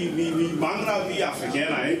vi mangler, vi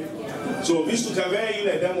afrikanere, ikke? Så hvis du kan være en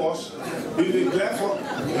af dem også, vi vil blive glad for.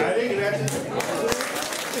 Er det ikke rigtigt?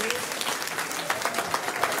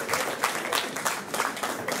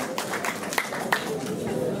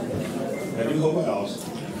 Ja, det håber jeg også.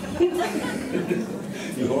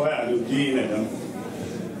 Jeg håber, at du bliver en af dem.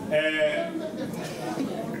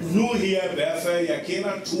 Nu her i hvert fald, jeg kender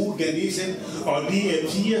to Ghanese, og de er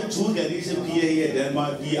piger, to Ghanese piger her i Danmark,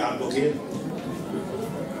 de er advokater.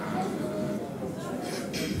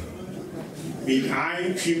 Min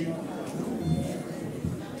egen Kim,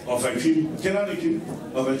 og fra Kim, kender du Kim?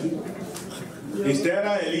 Og fra Kim? Hvis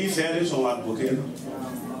datter er lige færdig som advokat.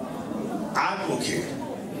 Advokat.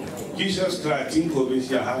 Jesus Christ, tænk på,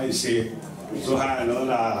 hvis jeg har en sag, så har jeg noget,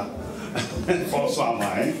 der forsvarer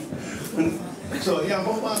mig, ikke? Så jeg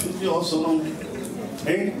håber, at det bliver også sådan nogle,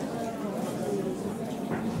 ikke?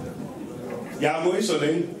 Jeg må ikke så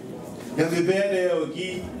længe. Jeg vil bede dig at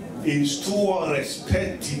give en stor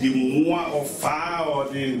respekt til din mor og far og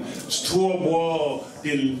din storebror og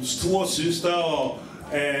din store søster og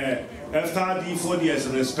efter de får deres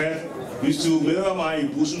respekt. Hvis du møder mig i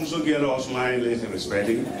bussen, så giver det også mig lidt respekt,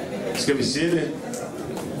 ikke? Skal vi se det?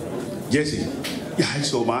 Jesse, jeg har ikke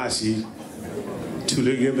så meget at sige.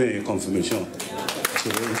 Tillykke med konfirmation.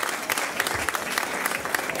 Tillykke.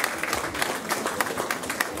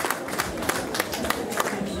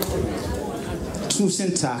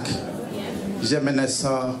 Tusind tak. Jamen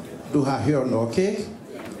altså, du har hørt nok, ikke?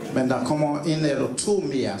 Men der kommer en eller to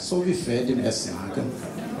mere, så er vi færdige med snakken.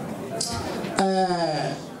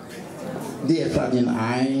 Det er fra din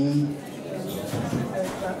egen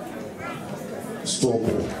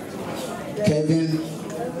storbror. Kevin,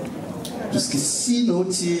 du skal sige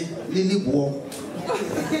noget til lillebror.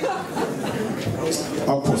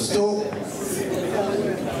 Og påstå.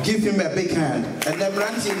 Give him a big hand. And then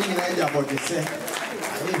run to me and what they say.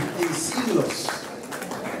 It's serious.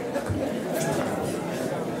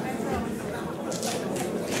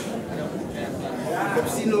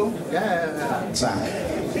 Ja. Tak.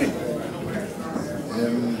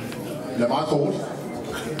 Det er meget kort.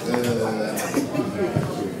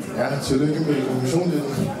 Ja, tillykke med konfirmationen.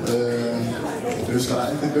 Jeg ønsker dig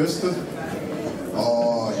alt det bedste.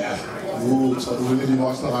 Og ja, nu tager du ind i de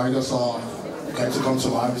voksne rækker, så kan du komme til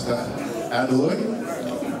mig, hvis der er noget, ikke?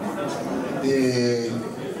 Det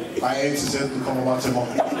er A til Z, du kommer bare til mig.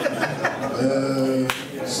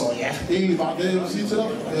 Så ja, det er egentlig bare det, jeg vil sige til dig.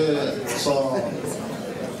 Så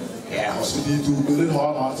ja, også fordi du er blevet lidt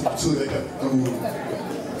højere ret, så betyder ikke, at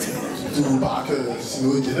du bare kan sige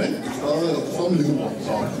noget igen, ikke? Du er stadig med lillebror,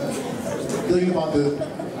 så det er egentlig bare det.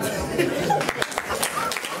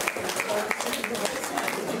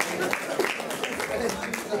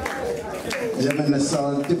 Jamen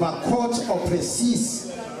altså, det var kort og præcis.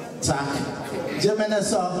 Tak. Jamen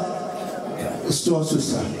altså,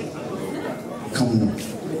 storsøster, kom nu.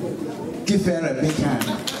 Giv her a big hand.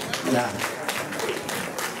 Ja.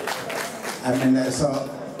 Jamen altså,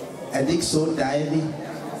 er det ikke så dejligt,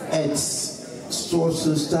 at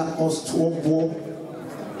storsøster og storbror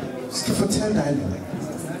skal fortælle dig noget?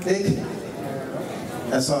 Ikke?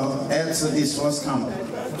 Altså, altid i slåskamp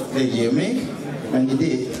derhjemme, ikke? Men i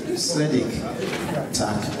det slet ikke.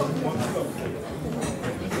 Tak.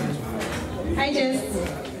 Hej Jess.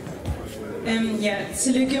 Ja,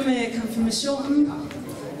 tillykke med konfirmationen.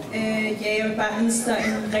 Ja, jeg vil bare ønske dig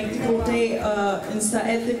en rigtig god dag, og ønske dig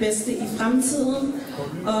alt det bedste i fremtiden.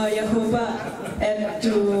 Og jeg håber, at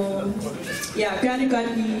du gør det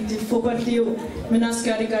godt i dit fodboldliv, men også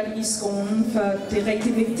gør det godt i skolen, for det er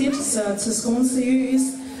rigtig vigtigt, så tag skolen seriøst.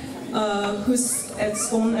 Og husk, at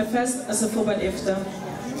skolen er først, og så fodbold efter.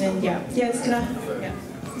 Men ja, jeg elsker dig. Ja.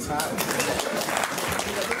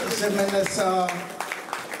 Jamen altså,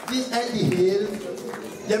 det er det hele.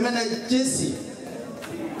 Jamen Jesse,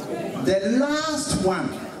 the last one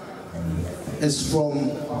is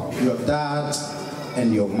from your dad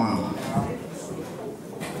and your mom.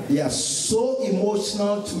 They are so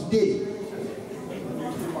emotional today.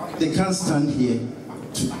 They can't stand here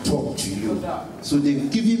to talk to you. So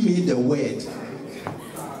they've given me the word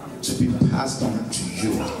to be passed on to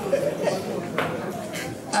you.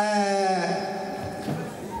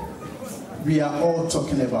 We are all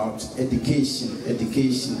talking about education.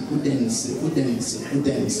 Udense.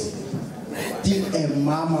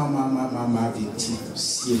 Mama,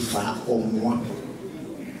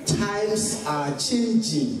 times are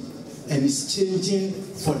changing, and it's changing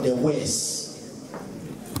for the worse.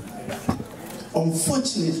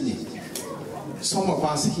 Unfortunately, some of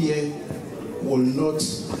us here will not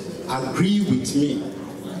agree with me,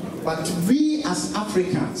 but we as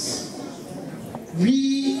Africans,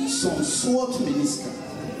 we, some SWOT ministers,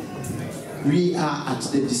 we are at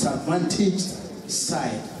the disadvantaged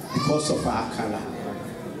side because of our color.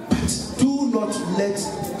 But do not let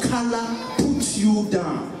color put you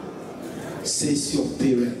down, says your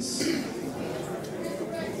parents.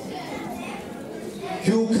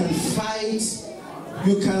 You can fight,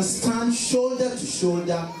 you can stand shoulder to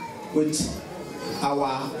shoulder with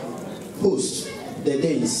our host, the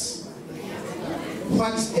Danes.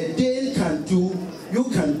 What a Dane can do, you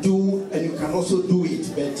can do, and you can also do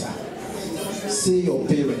it better. Say your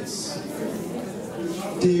parents.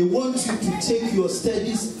 They want you to take your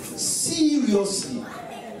studies seriously.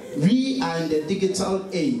 We are in the digital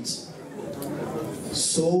age.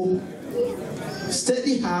 So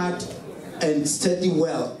study hard and study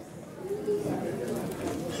well.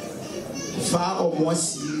 Far or more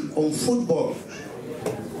on football,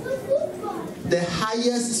 the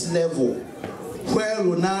highest level where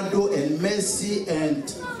Ronaldo and Messi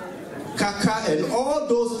and Kaka and all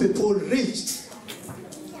those people reached,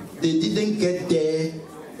 they didn't get there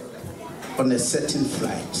on a certain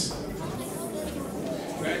flight.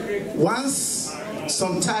 Once,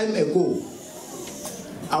 some time ago,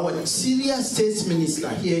 our Syria State Minister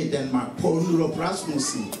here in Denmark, Paul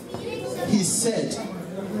Rasmussen, he said,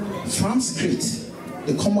 Franskrit,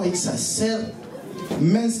 the commodities are sell,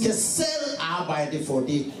 mennesker sell arbejde for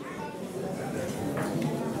det.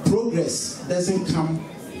 Progress doesn't come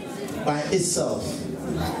by itself.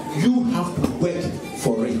 You have to work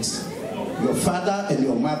for it. Your father and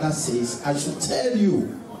your mother says, I should tell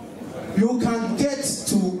you, you can get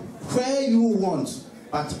to where you want,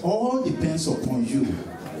 but all depends upon you.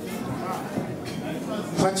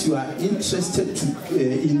 What you are interested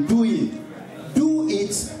in doing, do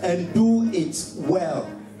it and do it well.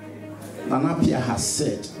 Nana Pia has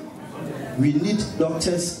said, we need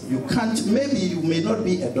doctors. You can't, maybe you may not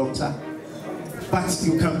be a doctor, but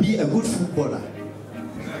you can be a good footballer.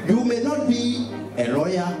 You may not be a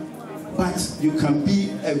lawyer, but you can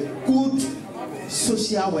be a good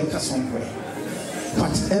social worker somewhere.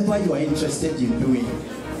 Whatever you are interested in doing,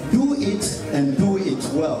 do it and do it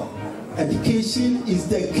well. Education is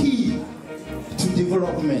the key to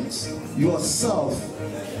development, yourself.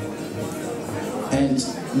 And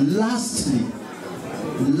lastly,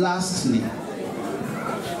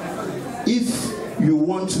 if you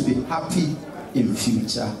want to be happy in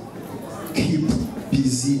future, keep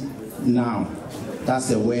busy now. That's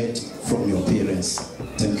the word from your parents.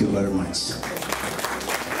 Thank you very much.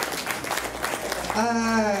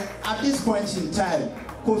 At this point in time,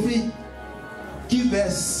 Kofi, give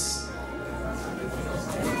us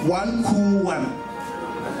one cool one.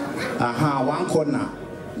 One corner.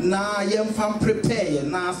 Now, you can prepare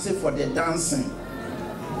now for the dancing.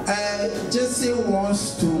 Jesse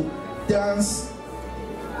wants to dance,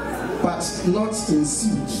 but not in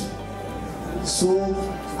suit. So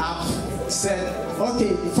I've said,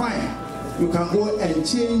 okay, fine. You can go and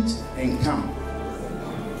change and come.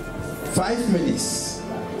 5 minutes.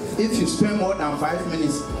 If you spend more than 5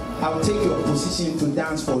 minutes, I'll take your position to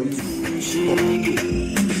dance for you.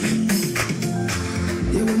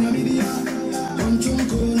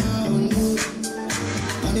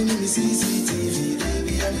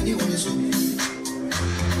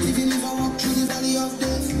 Even if I walk through the valley of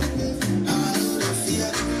death, I know the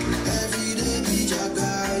fear. Every day be your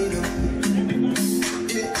guide.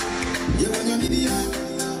 Yeah, when you're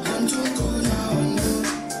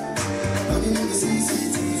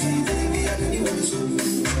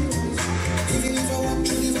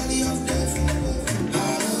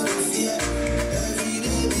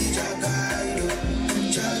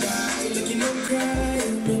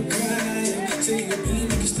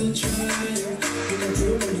still try. You know,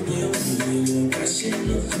 true when you know, I shit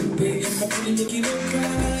look big. I really make you look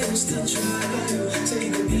cry. You still try. Say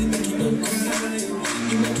you could be making you cry.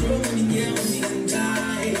 You know, true when you yell me and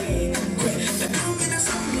die. I come with a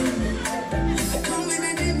song. I come with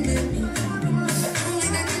a dimmed. I come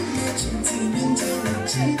with a dimmed. Team in town.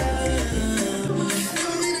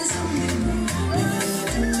 Come with a song.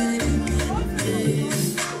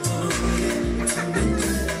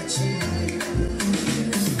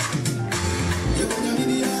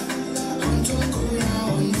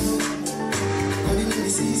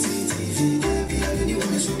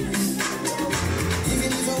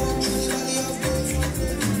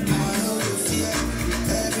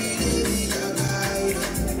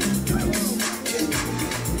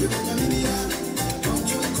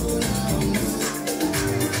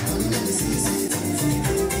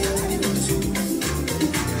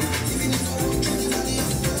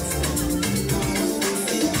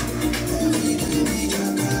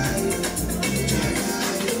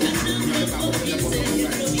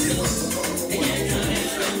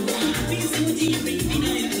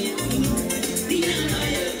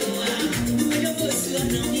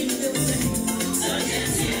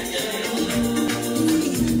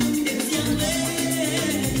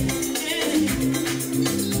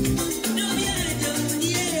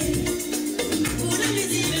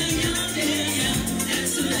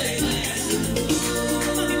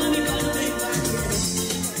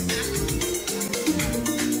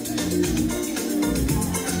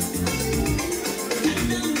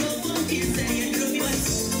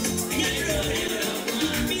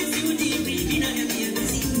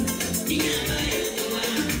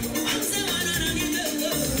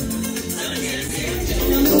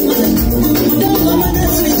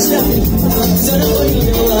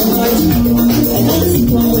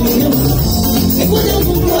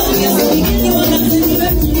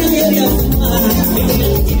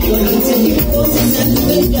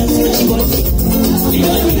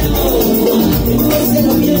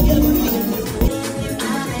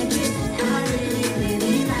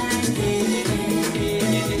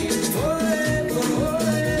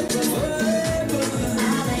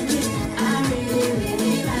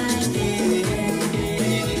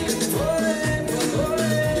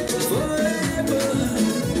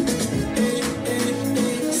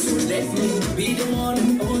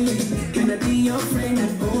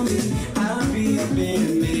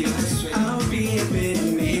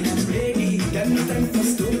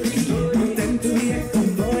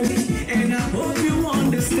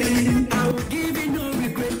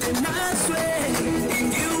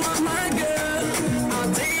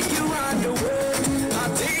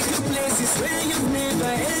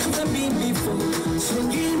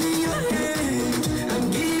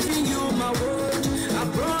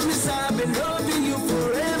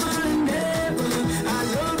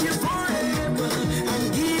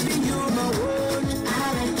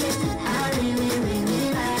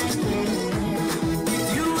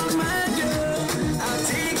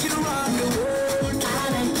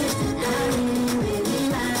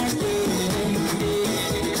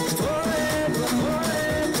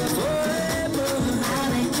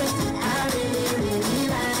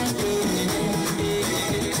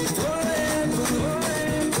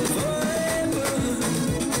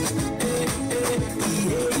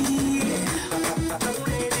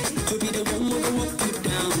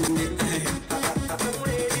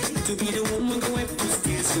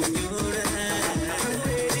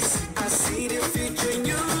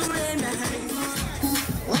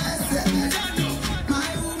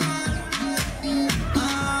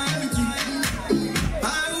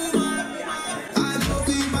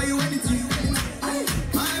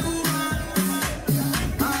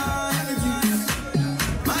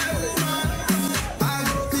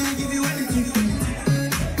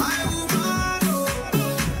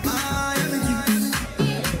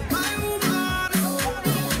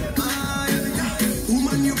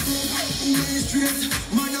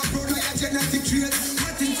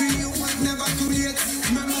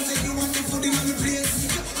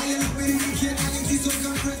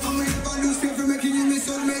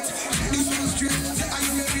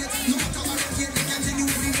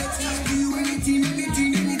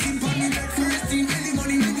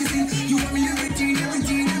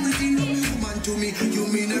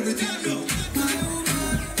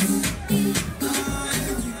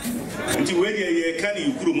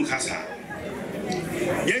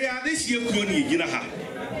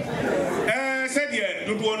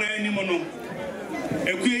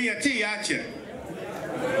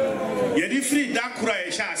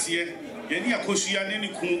 Yeni akosia ne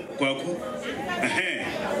ku kwaku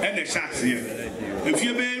ene sharks ye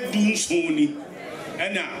efie be dun soni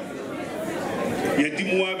ena yedi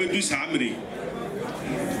mu abedu samre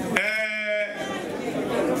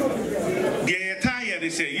de yeta ye de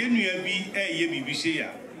se yenua bi ye bibi se ya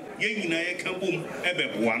ye nyina ye ka bom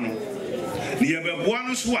ebeboa no ne ye beboa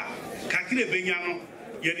no so a kakire benya no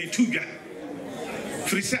ye de tudwa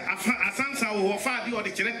frise asansa wo fa de o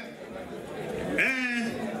de kire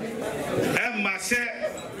ma se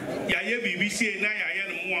ya ye BBC na ya ye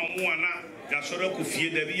no mo na ya soro ko fie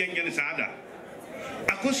da bi ye nyene saada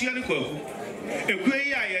akosia ne kwaku ekwe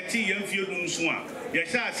ya ye ti ye mfie du nso a ye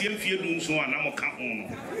sha ase ye mfie du nso a na mo ka ho no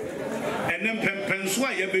ene mpempen so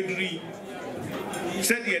a ye beduri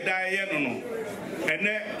se de da ye no no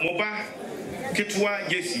ene mo ba ketwa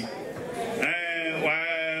Jesi wa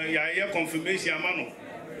ya ye confirmation ama no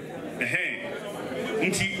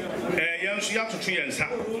nti yansu ya tutu yensa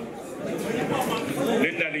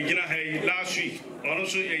Linda de gina hey last week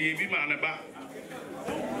also ye bi ma na ba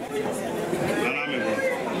ana me bro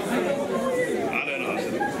ada na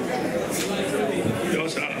yo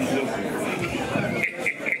sa ngo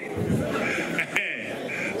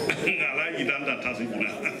ngala gidanda tasu gina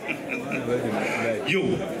yo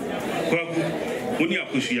kwaku oni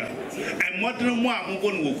akosia modern mo amgo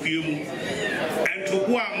no okue mu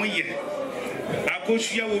entobo amoye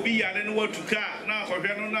akosia wo bi yare no watuka na akohwe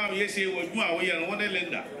no na yesi wadwu a wo ye no wona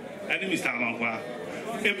Linda ani Mr. Amankwa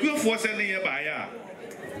ekuefo se ne ye ba ya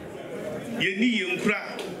ye ni ye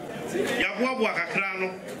nkura ya boabo akakra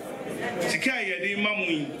no sika ye de mamu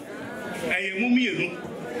yi aye mumienu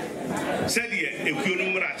se de ekuo no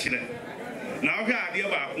mra kire na ohwe ade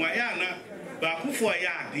ba ko ya na ba kufo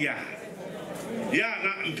ya ade ya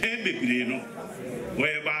na mpe bebire no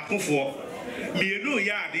we ba kufo mienu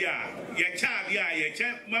ya ade a ye cha ade a ye cha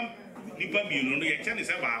mam nipa mienu no ye cha ne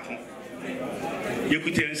se ba ko ye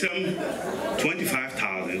kutensem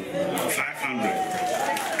 25,500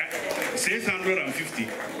 650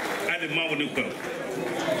 and the mawu ne kwa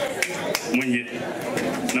monye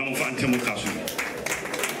na mo fante mo kaso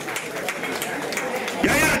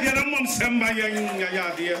ya de na mom semba ya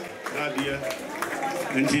de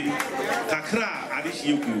nti takra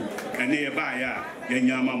adihie ku ene ye ba ya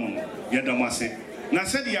nyama mo ye damase na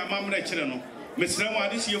se de amamra kire no mesra mo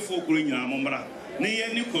adihie fo okuro nyina mo mra ne ye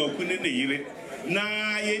ni kwaku ne yire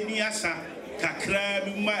na ye ni asa kakra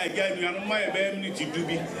bi ma agya nuano ma ye ba minute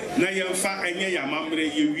dubi na ye mfa enye ya mamre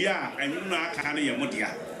ye wi a enyu na aka ne ye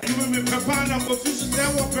modia me papa na ko fisu se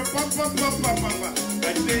wo papa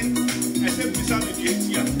I think bisa me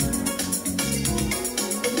ketia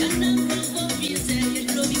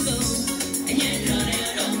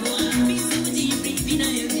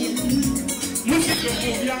musiko ko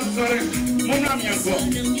bia sore mona mi anko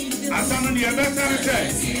asano ni ebe sare se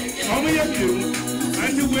omo ye biu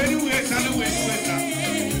and the way we are telling we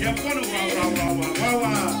you're going to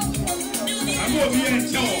wow. I'm going to be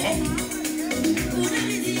in trouble.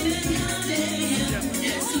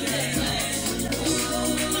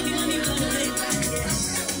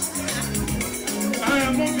 I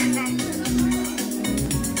am going to come.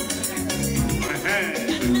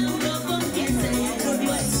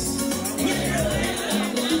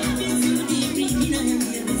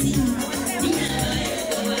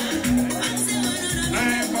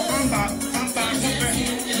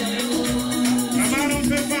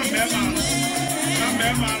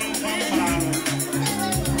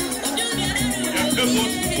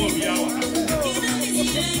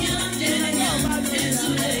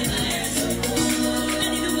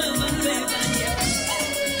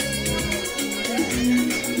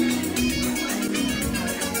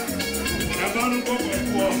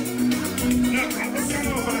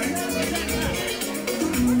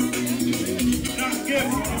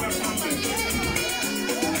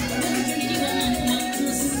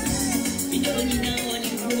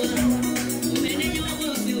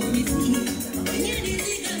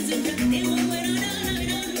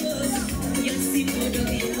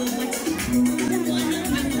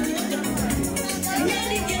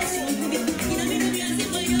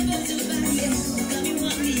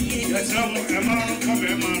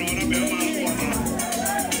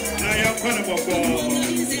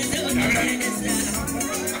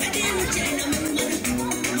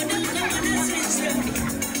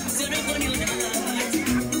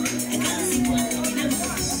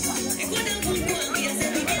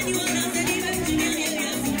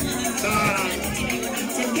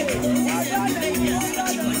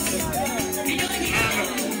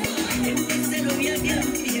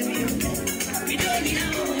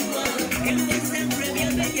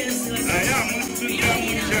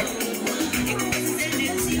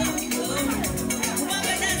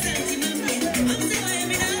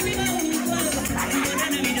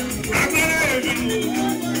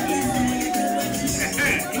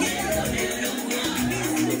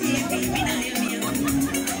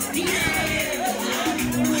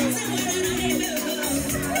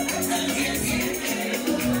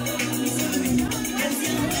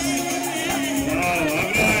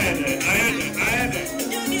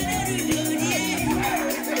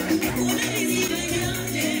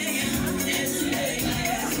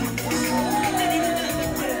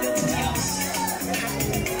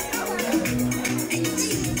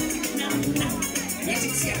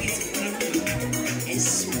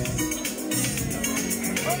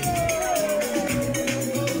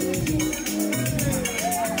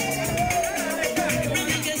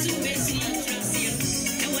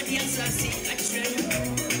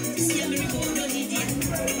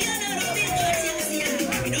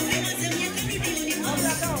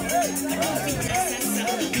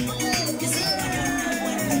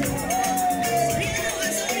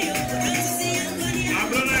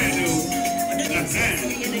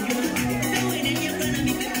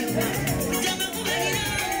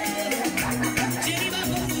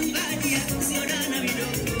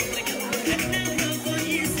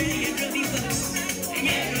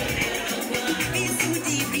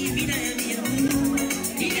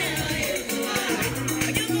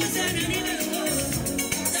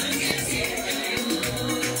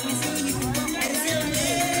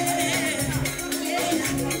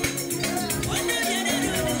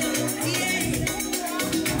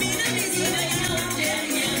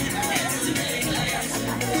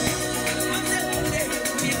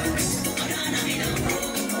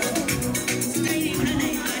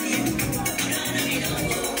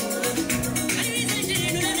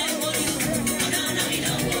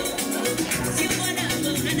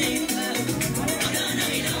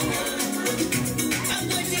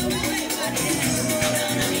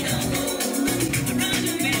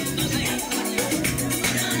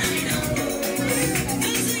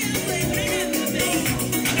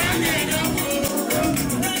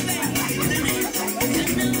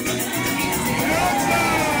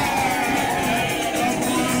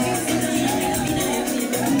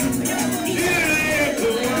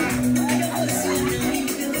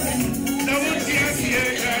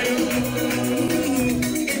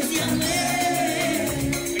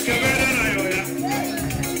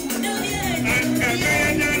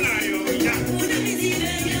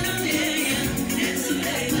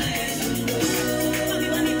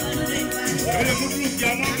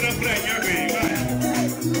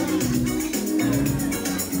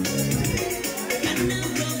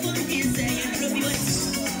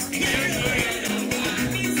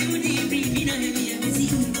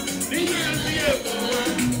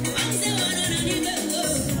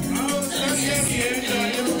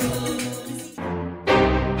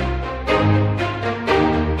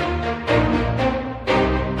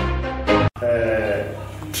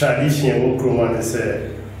 Tradition Ukraine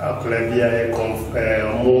say akulabia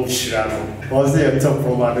mo shirano was the top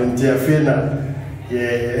from Adentia Fena ye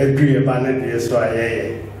agree about it so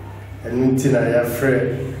aye and ntina ya frɛ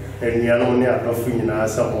anuanom ne adɔfo nyinaa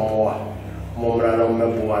sɛ momra no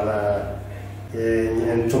mɛboa na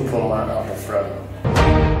ntopoma abɔfra no.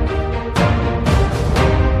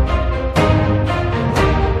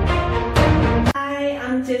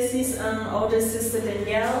 I'm Jesse's older sister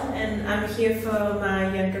Danielle, and I'm here for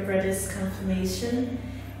my younger brother's confirmation.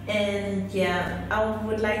 And yeah, I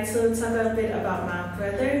would like to talk a bit about my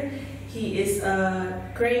brother. He is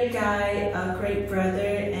a great guy, a great brother,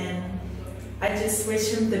 and I just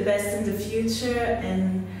wish him the best in the future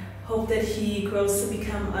and hope that he grows to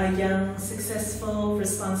become a young, successful,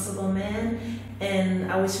 responsible man.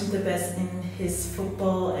 And I wish him the best in his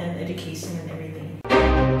football and education and everything.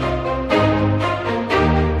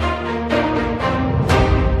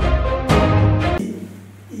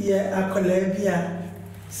 Yeah, a Colombia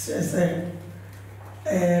says, I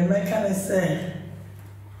say,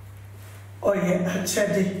 oh yeah,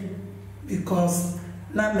 actually, because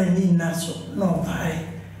not many naso no buy,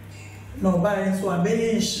 so I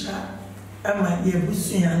be sure I'm a year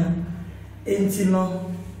busiano,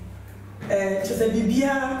 intino, just a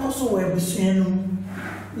bibia also wear busiano.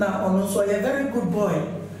 Now, also a very good boy,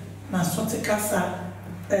 na sote casa,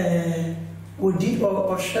 Odi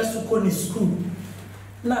or Shasukoni school.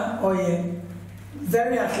 Now,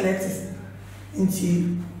 very athletic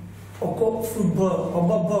into oko football or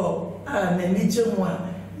ball and a nature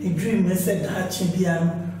one. The dream is said that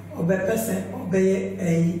champion or be person or be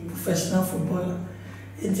a professional footballer.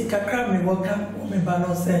 Into kakra me welcome or me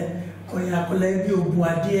bano say or ya kolebi or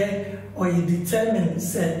boadier or you determine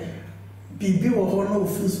say bibi or hono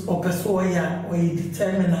fus or persoya or you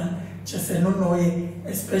determine just a no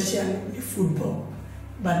especially the football.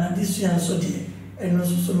 But now this year so dear. And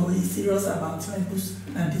also no is serious about my books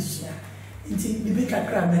and this year. It's the big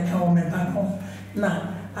kakra make our member home.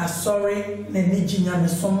 Now, sorry, Neni Jinya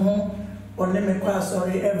Somo, or Nemekwa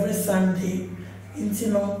sorry every Sunday.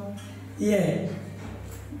 Intino, yeah.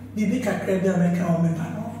 Bibi Kakrebia Meka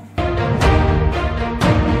Omepano.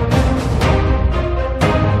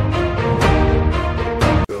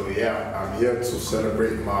 So yeah, I'm here to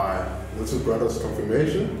celebrate my little brother's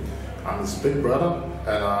confirmation. I'm his big brother,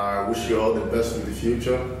 and I wish you all the best in the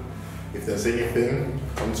future. If there's anything,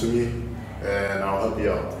 come to me, and I'll help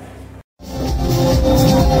you out.